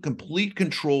absolute, complete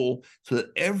control so that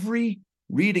every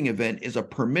reading event is a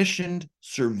permissioned,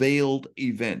 surveilled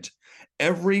event.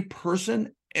 Every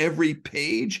person, every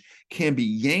page can be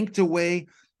yanked away.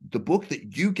 The book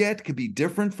that you get could be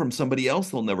different from somebody else.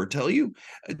 They'll never tell you.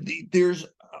 There's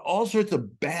all sorts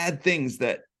of bad things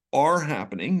that are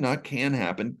happening, not can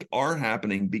happen, are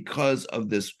happening because of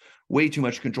this way too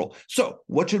much control. So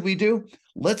what should we do?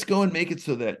 Let's go and make it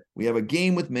so that we have a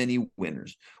game with many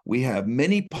winners. We have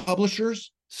many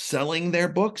publishers selling their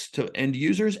books to end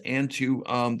users and to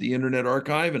the Internet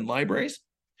Archive and libraries.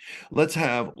 Let's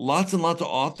have lots and lots of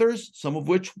authors, some of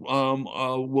which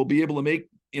will be able to make,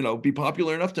 be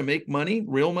popular enough to make money,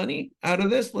 real money out of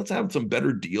this. Let's have some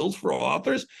better deals for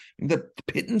authors. The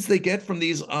pittance they get from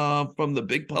these from the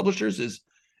big publishers is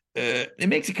it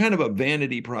makes it kind of a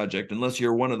vanity project unless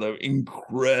you're one of the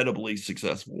incredibly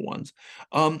successful ones.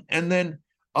 And then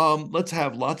let's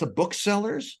have lots of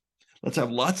booksellers. Let's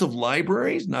have lots of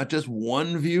libraries, not just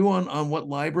one view on what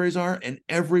libraries are, and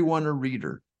everyone a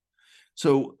reader.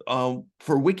 So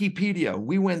for Wikipedia,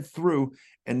 we went through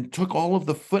and took all of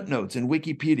the footnotes in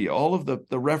Wikipedia, all of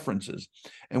the references,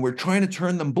 and we're trying to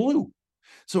turn them blue.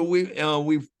 So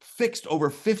we've fixed over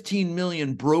 15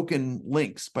 million broken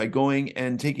links by going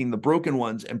and taking the broken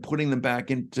ones and putting them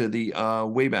back into the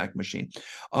Wayback Machine.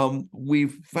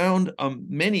 We've found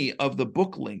many of the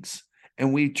book links,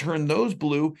 and we turn those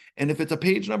blue. And if it's a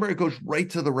page number, it goes right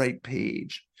to the right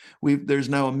page. There's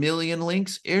now 1 million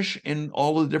links-ish in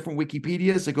all of the different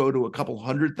Wikipedias that go to a couple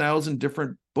 100,000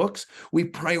 different books. We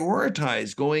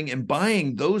prioritize going and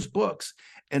buying those books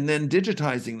and then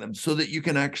digitizing them so that you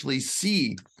can actually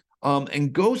see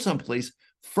and go someplace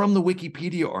from the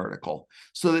Wikipedia article.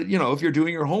 So that, if you're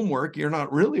doing your homework, you're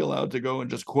not really allowed to go and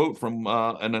just quote from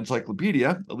an encyclopedia,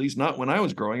 at least not when I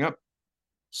was growing up.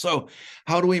 So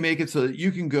how do we make it so that you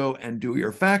can go and do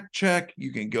your fact check?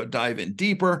 You can go dive in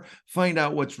deeper, find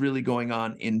out what's really going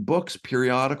on in books,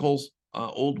 periodicals,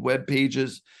 old web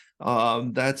pages.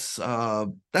 That's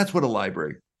what a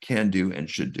library can do and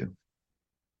should do.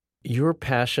 Your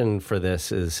passion for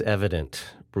this is evident,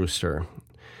 Brewster.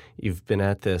 You've been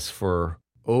at this for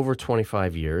over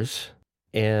 25 years,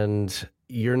 and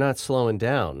you're not slowing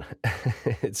down.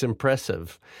 It's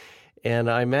impressive. And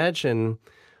I imagine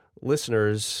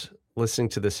listeners listening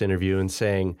to this interview and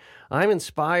saying, I'm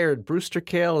inspired. Brewster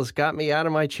Kahle has got me out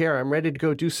of my chair. I'm ready to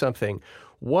go do something.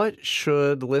 What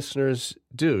should listeners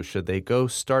do? Should they go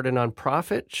start a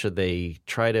nonprofit? Should they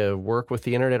try to work with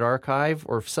the Internet Archive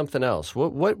or something else?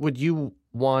 What would you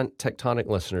want Tectonic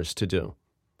listeners to do?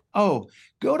 Oh,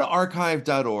 go to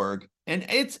archive.org. And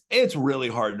it's really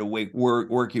hard to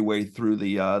work your way through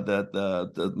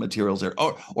the materials there.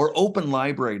 Or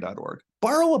openlibrary.org.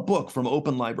 Borrow a book from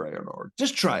openlibrary.org.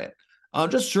 Just try it.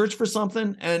 Just search for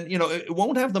something, and it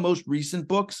won't have the most recent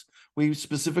books. We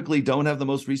specifically don't have the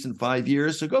most recent 5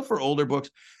 years, so go for older books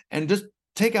and just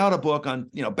take out a book on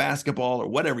basketball or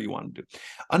whatever you want to do.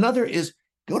 Another is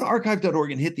go to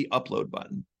archive.org and hit the upload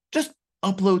button. Just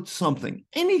upload something,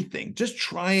 anything. Just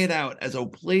try it out as a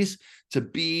place to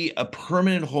be a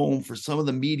permanent home for some of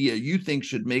the media you think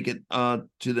should make it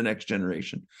to the next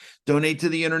generation. Donate to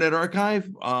the Internet Archive,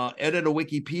 edit a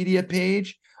Wikipedia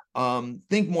page,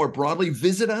 think more broadly,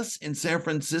 visit us in San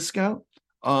Francisco.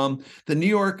 The New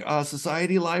York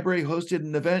Society Library hosted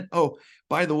an event. Oh,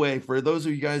 by the way, for those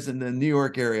of you guys in the New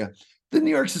York area, the New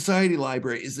York Society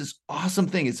Library is this awesome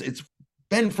thing. It's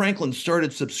Ben Franklin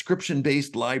started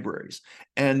subscription-based libraries,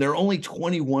 and there are only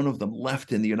 21 of them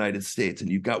left in the United States,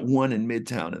 and you've got one in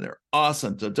Midtown, and they're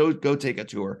awesome. So go take a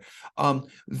tour.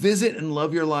 Visit and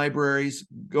love your libraries.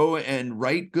 Go and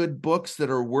write good books that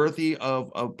are worthy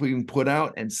of being put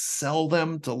out and sell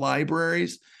them to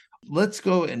libraries. Let's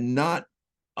go and not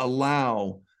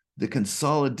allow the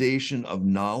consolidation of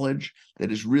knowledge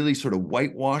that is really sort of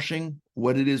whitewashing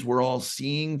what it is we're all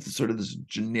seeing, sort of this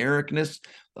genericness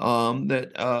and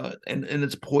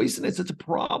it's poisonous. It's a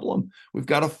problem. We've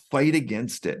got to fight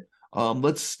against it.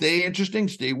 Let's stay interesting,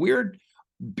 stay weird,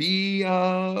 be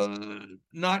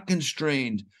not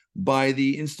constrained by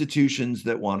the institutions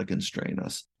that want to constrain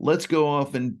us. Let's go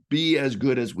off and be as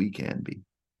good as we can be.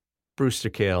 Brewster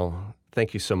Kahle,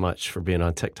 thank you so much for being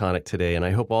on Tectonic today, and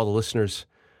I hope all the listeners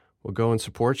will go and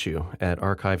support you at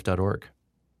archive.org.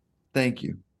 Thank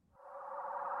you.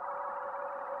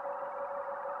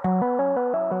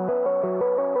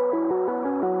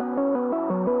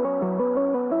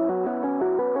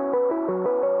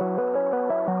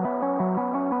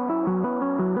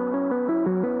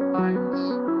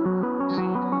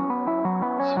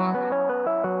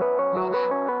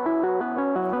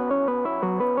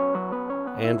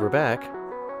 And we're back.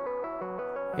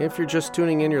 If you're just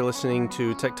tuning in, you're listening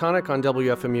to Tectonic on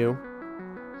WFMU.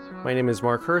 My name is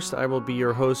Mark Hurst. I will be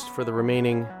your host for the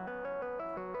remaining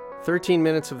 13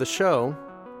 minutes of the show.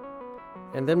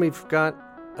 And then we've got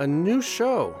a new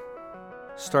show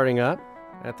starting up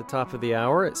at the top of the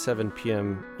hour at 7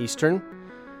 p.m. Eastern.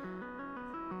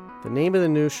 The name of the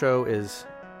new show is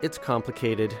It's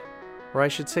Complicated, or I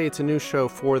should say it's a new show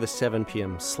for the 7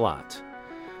 p.m. slot.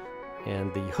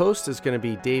 And the host is going to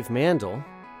be Dave Mandel,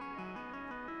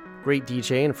 great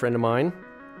DJ and a friend of mine.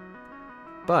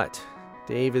 But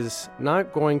Dave is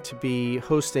not going to be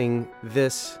hosting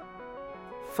this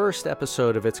first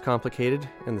episode of It's Complicated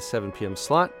in the 7 p.m.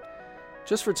 slot.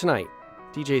 Just for tonight,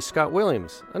 DJ Scott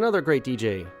Williams, another great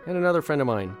DJ and another friend of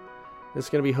mine, is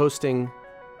going to be hosting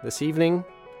this evening.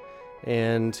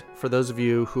 And for those of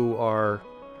you who are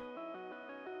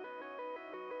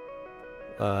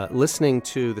listening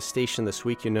to the station this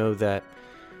week, you know that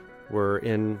we're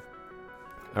in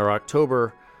our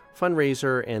October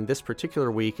fundraiser, and this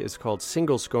particular week is called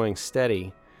Singles Going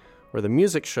Steady, where the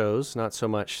music shows, not so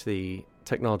much the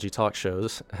technology talk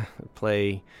shows,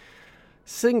 play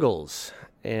singles.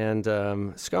 And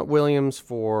Scott Williams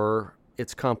for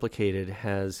It's Complicated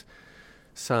has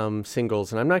some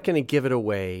singles, and I'm not going to give it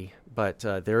away, but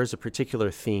there is a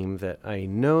particular theme that I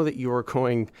know that you are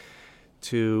going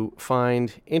to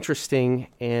find interesting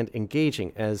and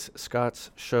engaging, as Scott's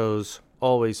shows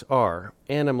always are.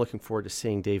 And I'm looking forward to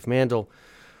seeing Dave Mandel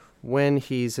when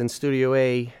he's in Studio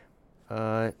A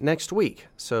next week.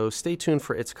 So stay tuned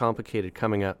for It's Complicated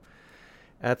coming up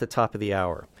at the top of the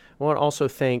hour. I want to also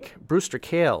thank Brewster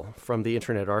Kahle from the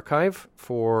Internet Archive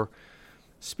for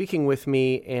speaking with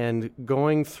me and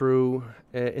going through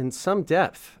in some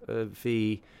depth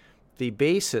the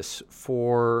basis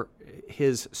for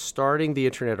his starting the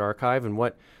Internet Archive and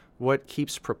what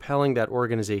keeps propelling that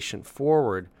organization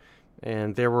forward.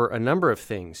 And there were a number of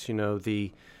things, you know,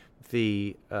 the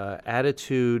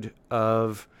attitude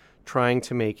of trying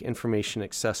to make information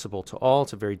accessible to all.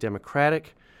 It's a very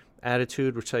democratic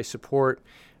attitude, which I support.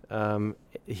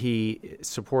 He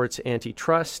supports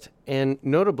antitrust, and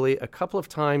notably, a couple of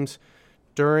times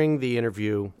during the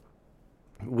interview,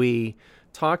 we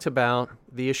talked about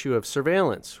the issue of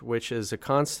surveillance, which is a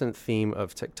constant theme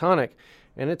of Tectonic,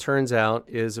 and it turns out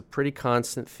is a pretty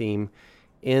constant theme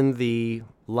in the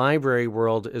library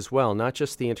world as well, not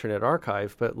just the Internet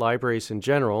Archive, but libraries in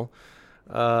general,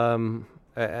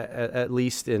 at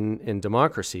least in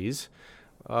democracies,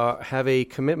 have a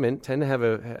commitment, tend to have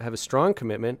a strong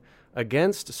commitment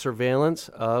against surveillance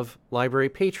of library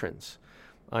patrons.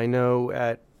 I know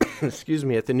at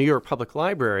at the New York Public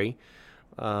Library,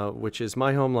 which is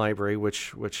my home library,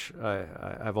 which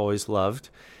I've always loved.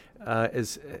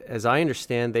 As I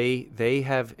understand, they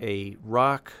have a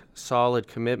rock solid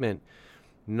commitment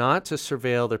not to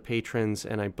surveil their patrons,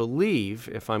 and I believe,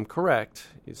 if I'm correct,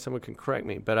 someone can correct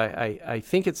me, but I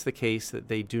think it's the case that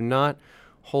they do not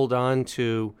hold on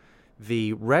to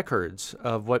the records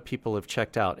of what people have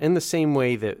checked out, in the same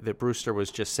way that Brewster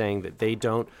was just saying that they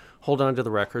don't hold on to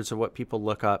the records of what people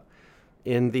look up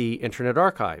in the Internet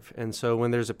Archive. And so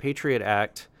when there's a Patriot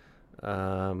Act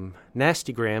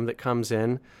nastygram that comes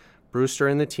in, Brewster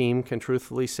and the team can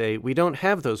truthfully say, we don't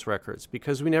have those records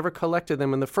because we never collected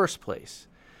them in the first place.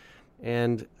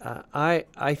 And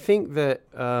I think that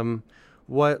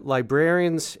what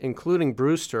librarians, including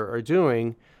Brewster, are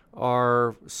doing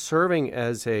are serving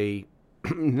as a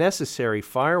necessary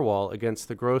firewall against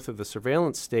the growth of the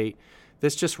surveillance state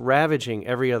that's just ravaging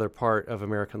every other part of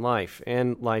American life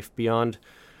and life beyond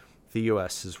the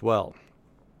U.S. as well.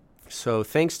 So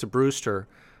thanks to Brewster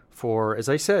for, as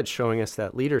I said, showing us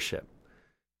that leadership.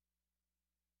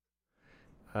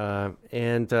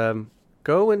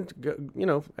 Go and, you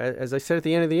know, as I said at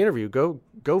the end of the interview,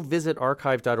 go visit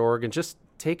archive.org and just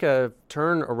take a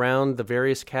turn around the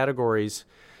various categories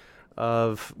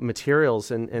of materials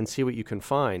and see what you can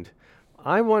find.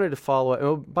 I wanted to follow,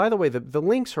 oh, by the way, the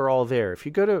links are all there. If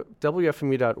you go to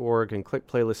wfmu.org and click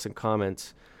playlists and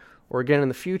comments, or again in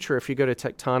the future, if you go to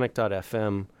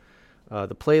tectonic.fm,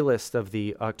 the playlist of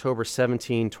the October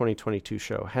 17, 2022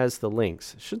 show has the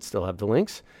links. It should still have the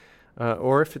links.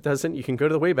 Or if it doesn't, you can go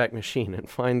to the Wayback Machine and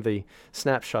find the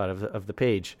snapshot of the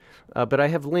page. But I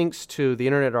have links to the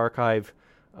Internet Archive,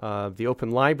 the Open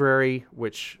Library,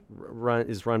 which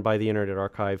is run by the Internet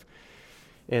Archive,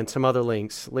 and some other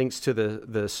links to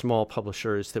the small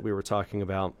publishers that we were talking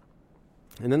about.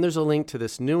 And then there's a link to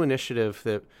this new initiative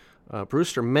that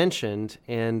Brewster mentioned,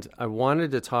 and I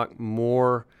wanted to talk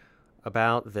more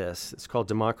about this. It's called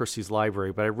Democracy's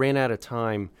Library, but I ran out of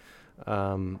time,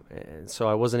 and so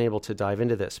I wasn't able to dive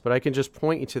into this. But I can just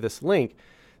point you to this link.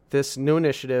 This new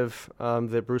initiative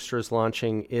that Brewster is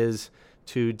launching is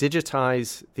to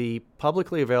digitize the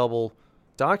publicly available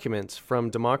documents from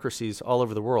democracies all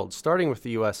over the world, starting with the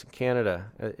U.S. and Canada,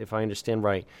 if I understand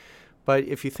right. But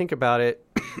if you think about it,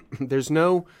 there's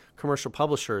no commercial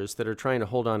publishers that are trying to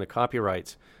hold on to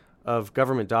copyrights of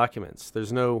government documents.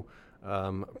 There's no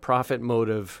profit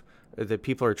motive that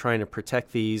people are trying to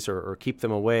protect these or keep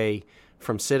them away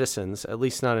from citizens, at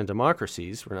least not in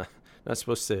democracies. We're not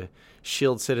supposed to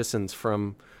shield citizens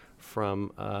from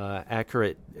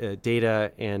accurate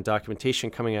data and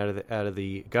documentation coming out of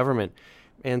the government.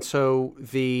 And so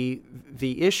the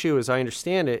issue, as I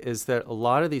understand it, is that a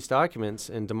lot of these documents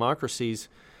in democracies,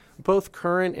 both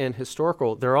current and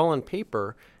historical, they're all on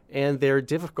paper, and they're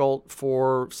difficult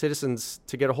for citizens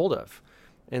to get a hold of.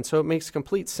 And so it makes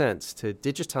complete sense to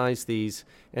digitize these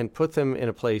and put them in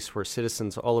a place where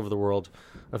citizens all over the world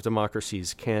of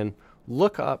democracies can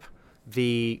look up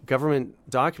the government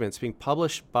documents being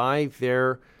published by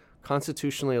their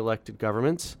constitutionally elected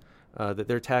governments that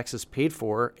their taxes paid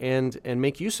for, and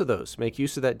make use of those, make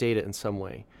use of that data in some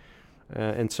way.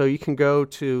 And so you can go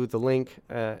to the link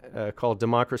called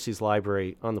Democracy's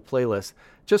Library on the playlist.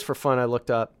 Just for fun, I looked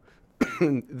up.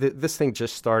 This thing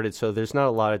just started, so there's not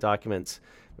a lot of documents,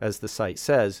 as the site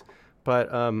says. But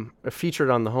featured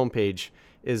on the homepage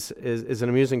is an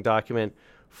amusing document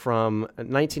from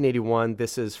 1981.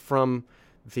 This is from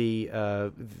the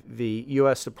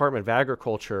U.S. Department of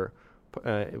Agriculture.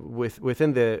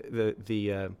 Within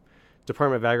the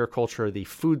Department of Agriculture, the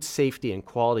Food Safety and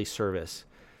Quality Service.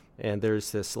 And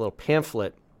there's this little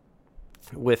pamphlet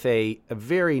with a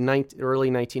very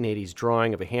early 1980s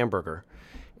drawing of a hamburger.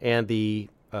 And the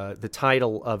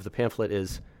title of the pamphlet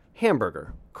is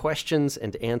Hamburger, Questions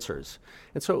and Answers.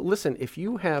 And so, listen, if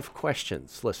you have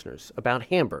questions, listeners, about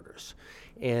hamburgers,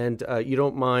 and you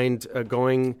don't mind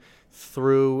going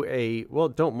through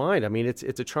don't mind. I mean, it's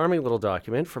a charming little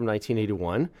document from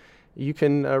 1981. You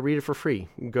can read it for free.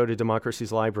 You can go to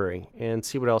Democracy's Library and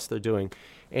see what else they're doing.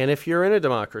 And if you're in a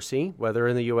democracy, whether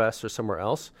in the U.S. or somewhere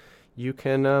else, you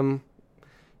can,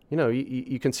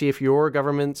 you can see if your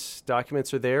government's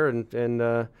documents are there,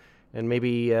 and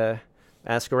maybe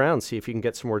ask around, see if you can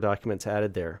get some more documents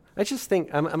added there. I just think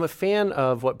I'm a fan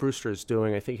of what Brewster is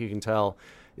doing. I think you can tell.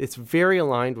 It's very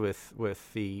aligned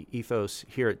with the ethos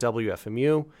here at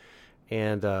WFMU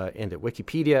and at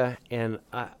Wikipedia, and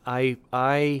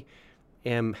I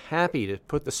am happy to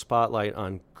put the spotlight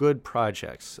on good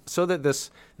projects so that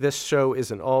this show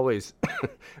isn't always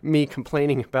me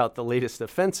complaining about the latest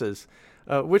offenses,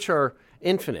 which are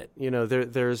infinite.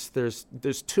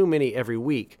 There's too many every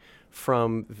week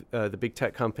from the big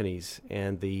tech companies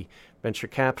and the venture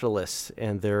capitalists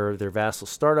and their vassal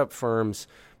startup firms.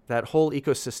 That whole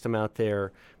ecosystem out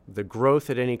there, the growth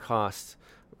at any cost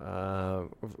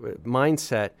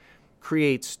mindset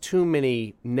creates too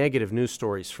many negative news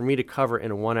stories for me to cover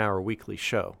in a 1-hour weekly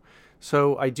show.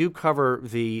 So I do cover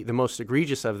the most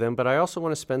egregious of them, but I also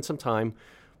want to spend some time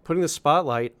putting the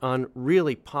spotlight on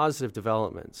really positive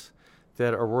developments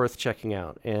that are worth checking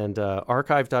out. And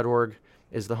archive.org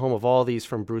is the home of all these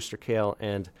from Brewster Kahle,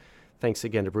 and thanks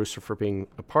again to Brewster for being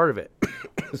a part of it.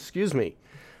 Excuse me.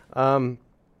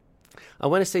 I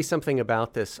want to say something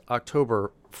about this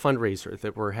October fundraiser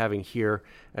that we're having here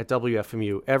at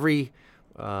WFMU. Every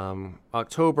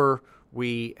October,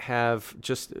 we have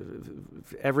just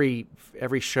every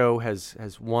show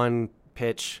has one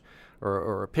pitch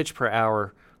or a pitch per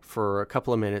hour for a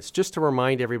couple of minutes, just to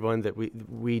remind everyone that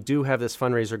we do have this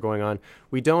fundraiser going on.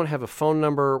 We don't have a phone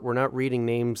number. We're not reading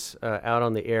names out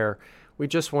on the air. We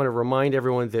just want to remind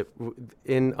everyone that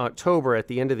in October, at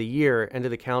the end of the year, end of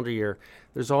the calendar year,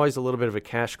 there's always a little bit of a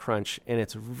cash crunch, and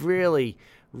it's really,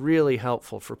 really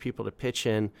helpful for people to pitch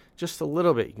in just a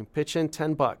little bit. You can pitch in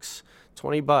 $10,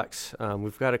 $20.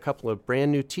 We've got a couple of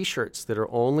brand new T-shirts that are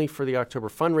only for the October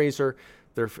fundraiser.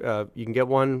 You can get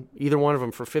either one of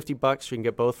them for $50, or you can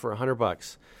get both for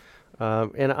 $100.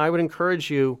 And I would encourage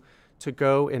you to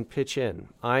go and pitch in.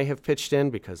 I have pitched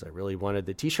in because I really wanted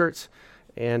the T-shirts.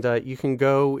 And you can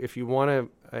go if you want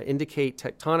to indicate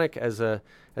Tectonic as a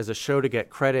show to get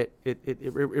credit.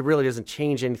 It really doesn't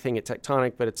change anything at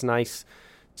Tectonic, but it's nice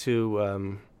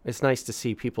to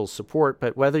see people's support.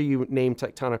 But whether you name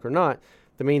Tectonic or not,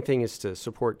 the main thing is to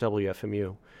support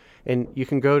WFMU. And you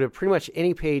can go to pretty much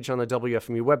any page on the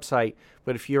WFMU website.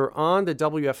 But if you're on the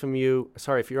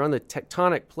if you're on the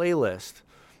Tectonic playlist,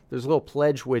 there's a little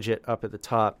pledge widget up at the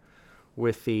top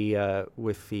with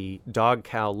the dog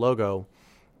cow logo.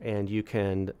 And you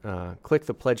can click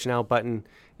the Pledge Now button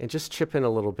and just chip in a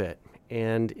little bit.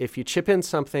 And if you chip in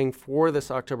something for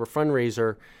this October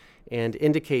fundraiser and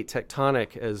indicate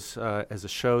Tectonic as a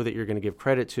show that you're going to give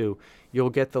credit to,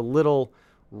 you'll get the little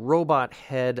robot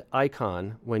head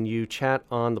icon when you chat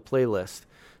on the playlist.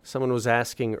 Someone was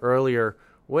asking earlier,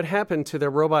 what happened to their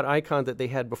robot icon that they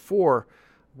had before?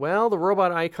 Well, the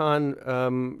robot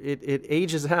icon, it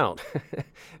ages out.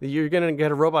 You're going to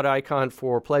get a robot icon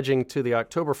for pledging to the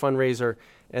October fundraiser,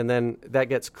 and then that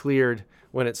gets cleared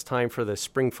when it's time for the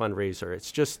spring fundraiser.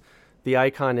 It's just the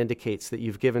icon indicates that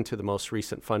you've given to the most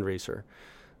recent fundraiser.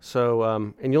 So,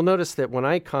 and you'll notice that when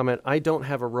I comment, I don't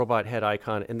have a robot head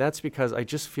icon, and that's because I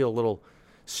just feel a little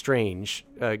strange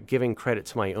giving credit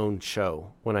to my own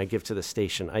show when I give to the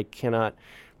station. I cannot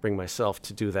bring myself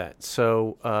to do that.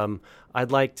 So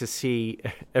I'd like to see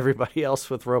everybody else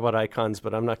with robot icons,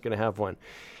 but I'm not going to have one.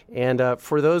 And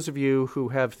for those of you who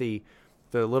have the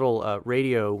little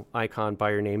radio icon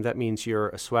by your name, that means you're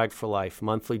a Swag for Life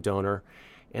monthly donor,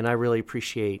 and I really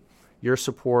appreciate your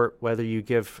support, whether you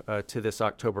give to this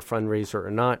October fundraiser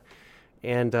or not.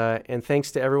 And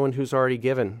thanks to everyone who's already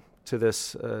given to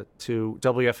this, to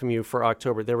WFMU for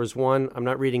October. There was one, I'm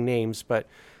not reading names, but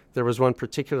there was one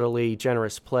particularly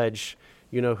generous pledge.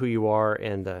 You know who you are,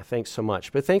 and thanks so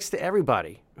much. But thanks to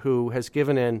everybody who has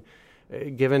given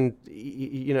even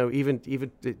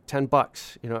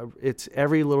 $10. It's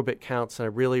every little bit counts, and I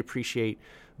really appreciate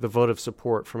the vote of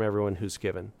support from everyone who's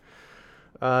given.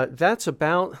 That's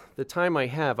about the time I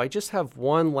have. I just have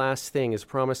one last thing as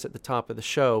promised at the top of the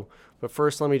show. But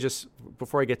first,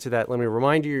 before I get to that, let me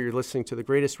remind you, you're listening to the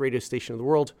greatest radio station in the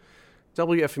world,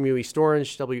 WFMU East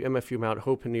Orange, WMFU Mount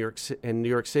Hope in New York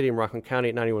City and Rockland County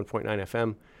at 91.9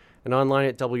 FM, and online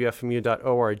at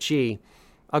WFMU.org.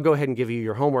 I'll go ahead and give you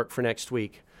your homework for next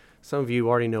week. Some of you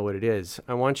already know what it is.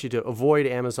 I want you to avoid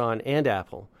Amazon and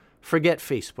Apple. Forget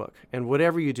Facebook. And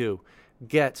whatever you do,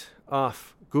 get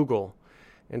off Google.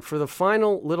 And for the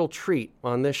final little treat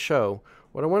on this show,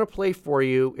 what I want to play for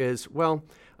you is, well,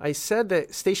 I said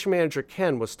that Station Manager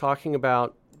Ken was talking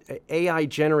about AI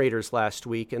generators last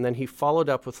week, and then he followed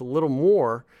up with a little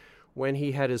more when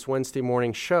he had his Wednesday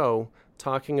morning show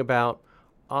talking about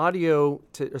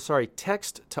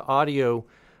text to audio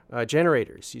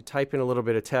generators. You type in a little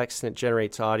bit of text and it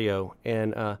generates audio.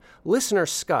 And listener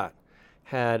Scott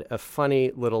had a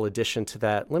funny little addition to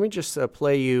that. Let me just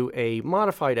play you a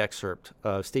modified excerpt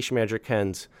of Station Manager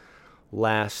Ken's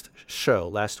last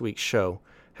week's show.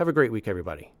 Have a great week,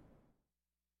 everybody.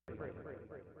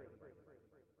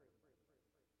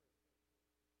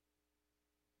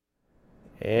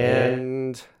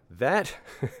 And that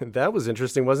was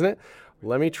interesting, wasn't it?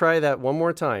 Let me try that one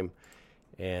more time.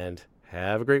 And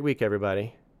have a great week,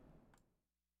 everybody.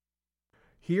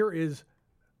 Here is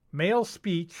male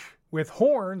speech with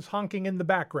horns honking in the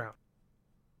background.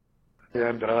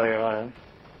 The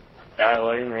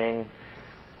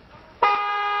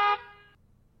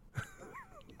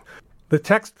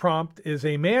text prompt is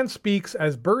a man speaks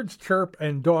as birds chirp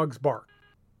and dogs bark.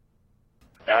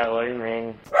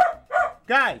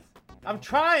 Guys, I'm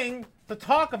trying to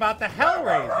talk about the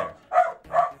Hellraiser.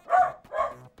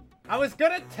 I was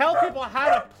going to tell people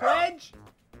how to pledge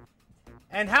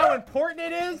and how important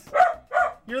it is.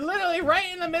 You're literally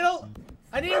right in the middle.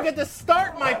 I didn't even get to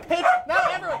start my pitch. Now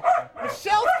everyone,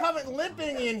 Michelle's coming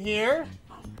limping in here.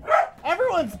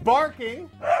 Everyone's barking.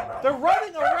 They're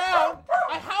running around.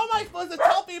 How am I supposed to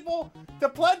tell people to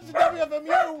pledge to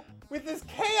WFMU with this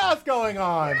chaos going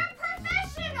on? You're a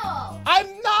professional.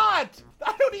 I'm not.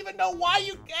 I don't even know why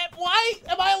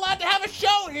am I allowed to have a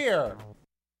show here?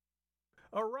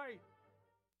 All right.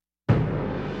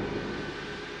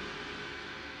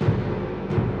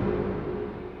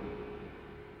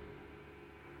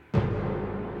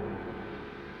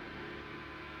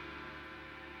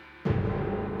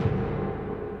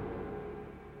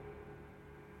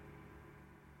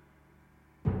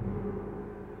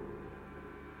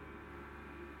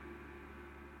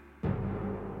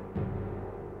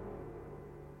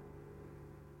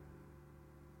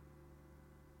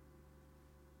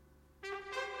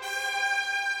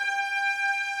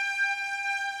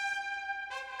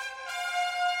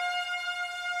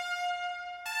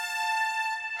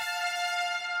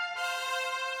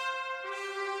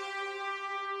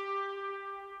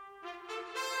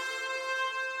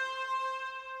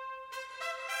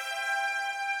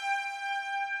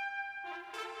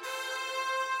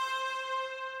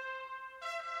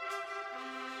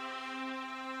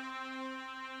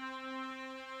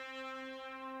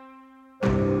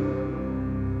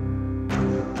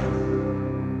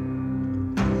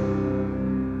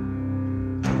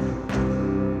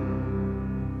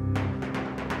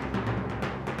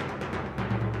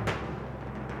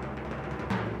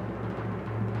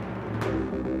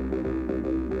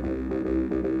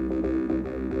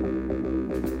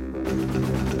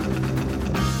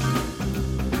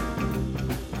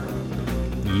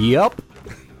 Yup.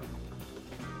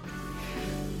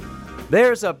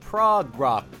 There's a prog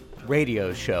rock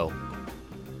radio show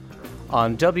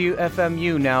on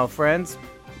WFMU now, friends.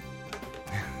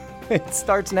 It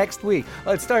starts next week.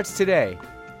 Well, it starts today.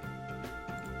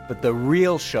 But the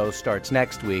real show starts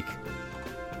next week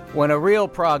when a real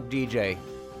prog DJ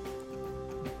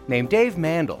named Dave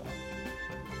Mandel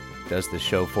does the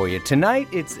show for you. Tonight,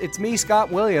 it's me, Scott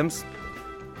Williams,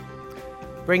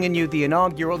 bringing you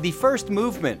the first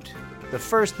movement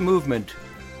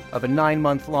of a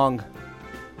 9-month-long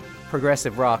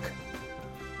progressive rock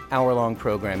hour-long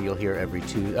program you'll hear every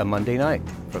Monday night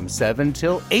from 7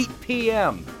 till 8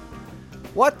 p.m.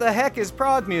 What the heck is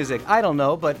prog music? I don't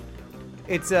know, but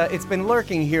it's been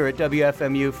lurking here at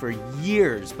WFMU for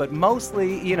years, but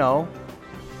mostly,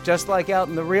 just like out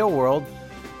in the real world,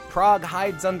 prog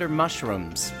hides under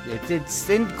mushrooms. It's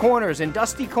in corners, in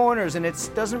dusty corners, and it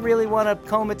doesn't really want to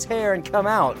comb its hair and come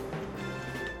out.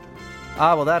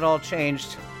 Well, that all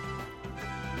changed.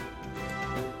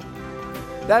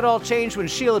 That all changed when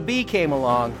Sheila B. came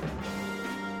along.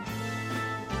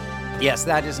 Yes,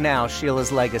 that is now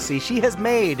Sheila's legacy. She has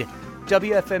made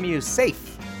WFMU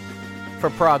safe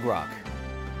for prog rock.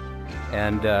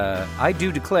 And I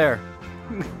do declare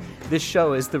this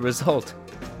show is the result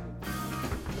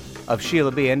of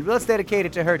Sheila B. And let's dedicate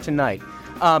it to her tonight.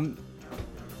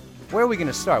 Where are we going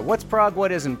to start? What's prog?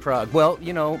 What isn't prog? Well,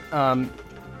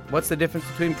 what's the difference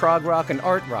between prog rock and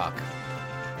art rock?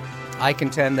 I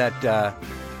contend that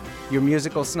your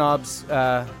musical snobs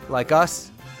like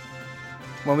us,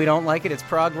 when we don't like it, it's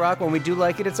prog rock. When we do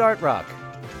like it, it's art rock.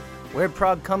 Where'd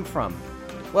prog come from?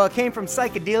 Well, it came from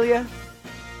psychedelia,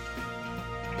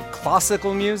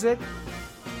 classical music,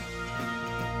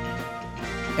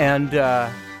 and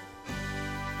I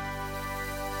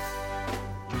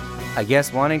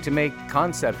guess wanting to make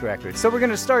concept records. So we're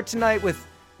going to start tonight with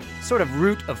sort of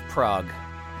root of prog.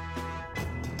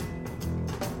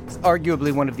 It's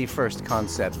arguably one of the first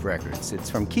concept records. It's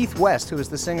from Keith West, who is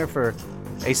the singer for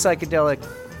a psychedelic,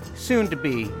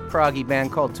 soon-to-be proggy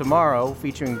band called Tomorrow,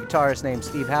 featuring a guitarist named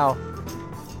Steve Howe.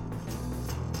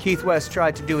 Keith West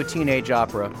tried to do a teenage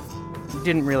opera.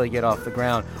 Didn't really get off the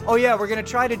ground. Oh yeah, we're going to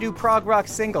try to do prog rock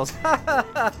singles.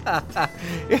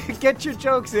 Get your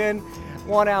jokes in.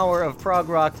 1 hour of prog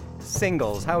rock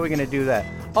singles. How are we going to do that?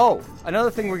 Oh,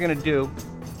 another thing we're going to do.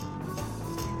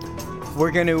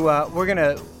 We're going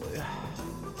to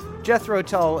Jethro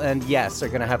Tull and Yes are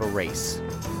going to have a race.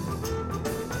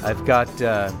 I've got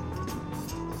a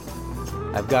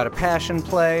passion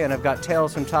play, and I've got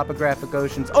Tales from Topographic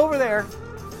Oceans over there.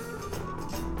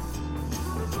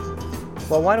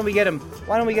 Well, why don't we get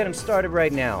him started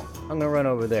right now? I'm going to run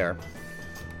over there.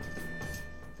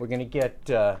 We're going to get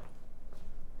let's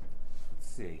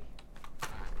see.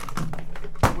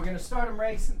 We're going to start him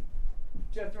racing.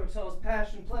 Jethro Tull's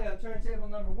Passion Play on turntable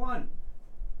number 1.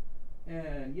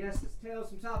 And yes, it's Tales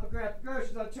from Topographic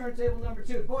Oceans on turntable number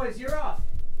 2. Boys, you're off.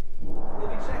 We'll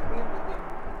be checking in with you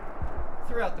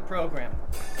throughout the program.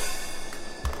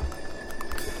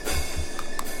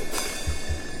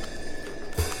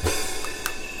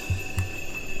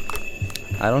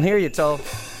 I don't hear you, Tull.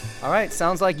 All right,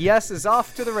 sounds like Yes is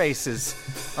off to the races.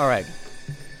 All right,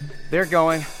 they're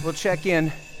going. We'll check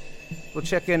in. We'll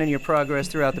check in on your progress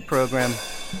throughout the program.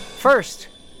 First,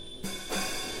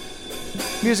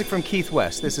 music from Keith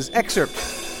West. This is excerpt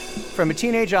from a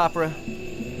teenage opera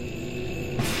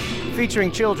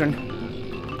featuring children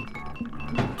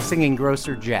singing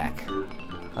Grocer Jack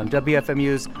on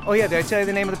WFMU's... Oh yeah, did I tell you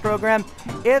the name of the program?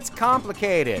 It's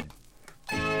Complicated.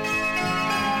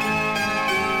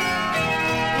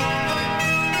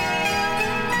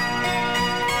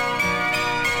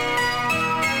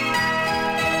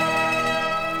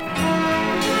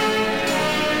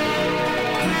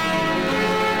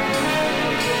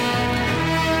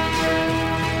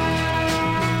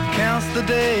 The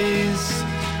days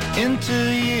into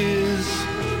years.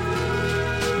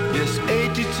 Yes,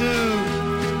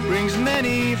 82 brings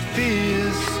many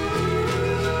fears.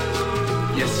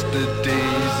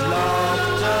 Yesterday's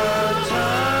laughter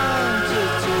turned to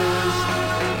tears.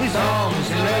 His arms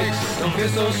and legs don't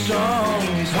feel so strong.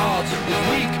 His heart is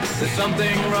weak, there's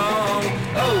something wrong.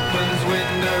 Opens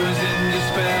windows in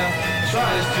despair,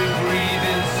 tries to breathe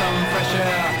in some fresh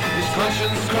air. His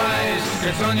conscience cries,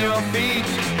 get on your feet.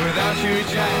 Without you,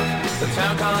 Jack, the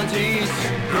town can't eat.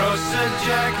 Grocer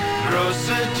Jack,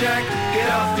 get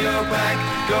off your back.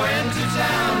 Go into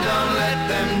town, don't let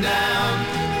them down.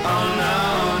 Oh no,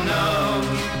 no.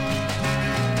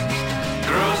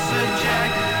 Grocer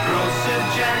Jack,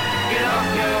 get off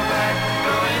your back.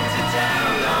 Go into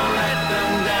town, don't let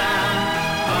them down.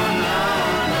 Oh no,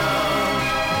 no.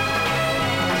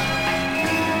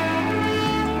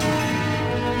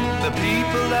 The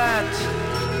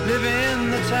live in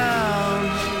the town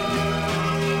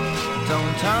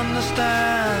don't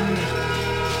understand.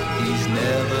 He's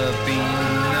never been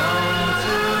known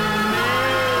to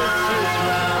miss his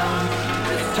round.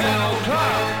 It's 10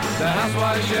 o'clock, the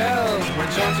housewife yells. When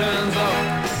John turns up,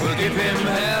 we'll give him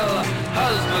hell.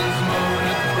 Husbands moan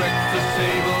at breakfast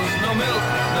tables. No milk,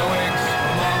 no eggs,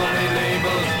 marmalade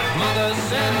labels. Mothers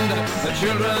send the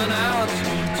children out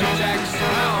to Jack's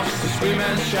house to scream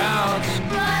and shout.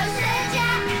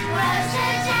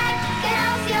 Roger Jack, get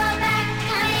off your back,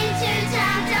 come into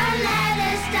town, don't let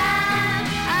us down.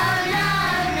 Oh no,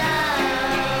 no.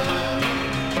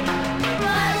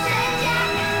 Roger Jack,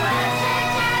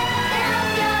 get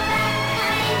off your back,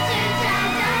 come into town,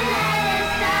 don't let us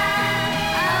down.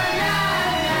 Oh no,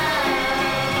 no.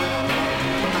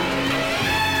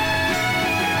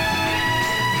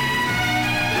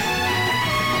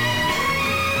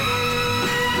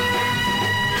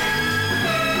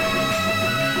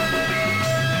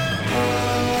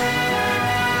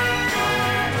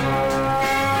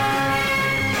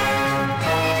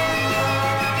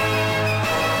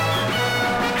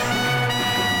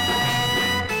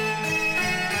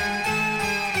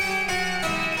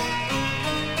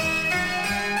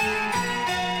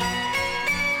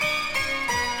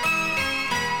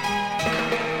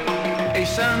 A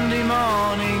Sunday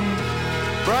morning,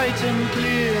 bright and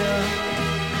clear,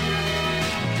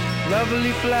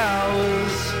 lovely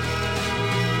flowers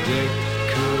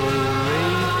decorate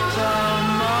our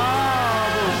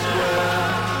marble square.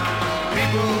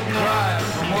 People cry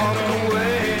and walk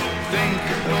away, think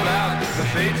about the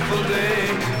fateful day.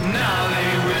 Now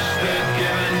they wish they'd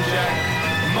given Jack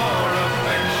more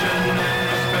affection and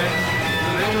respect.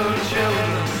 The little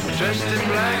children dressed in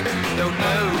black don't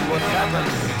know what's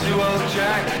happened to old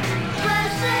Jack.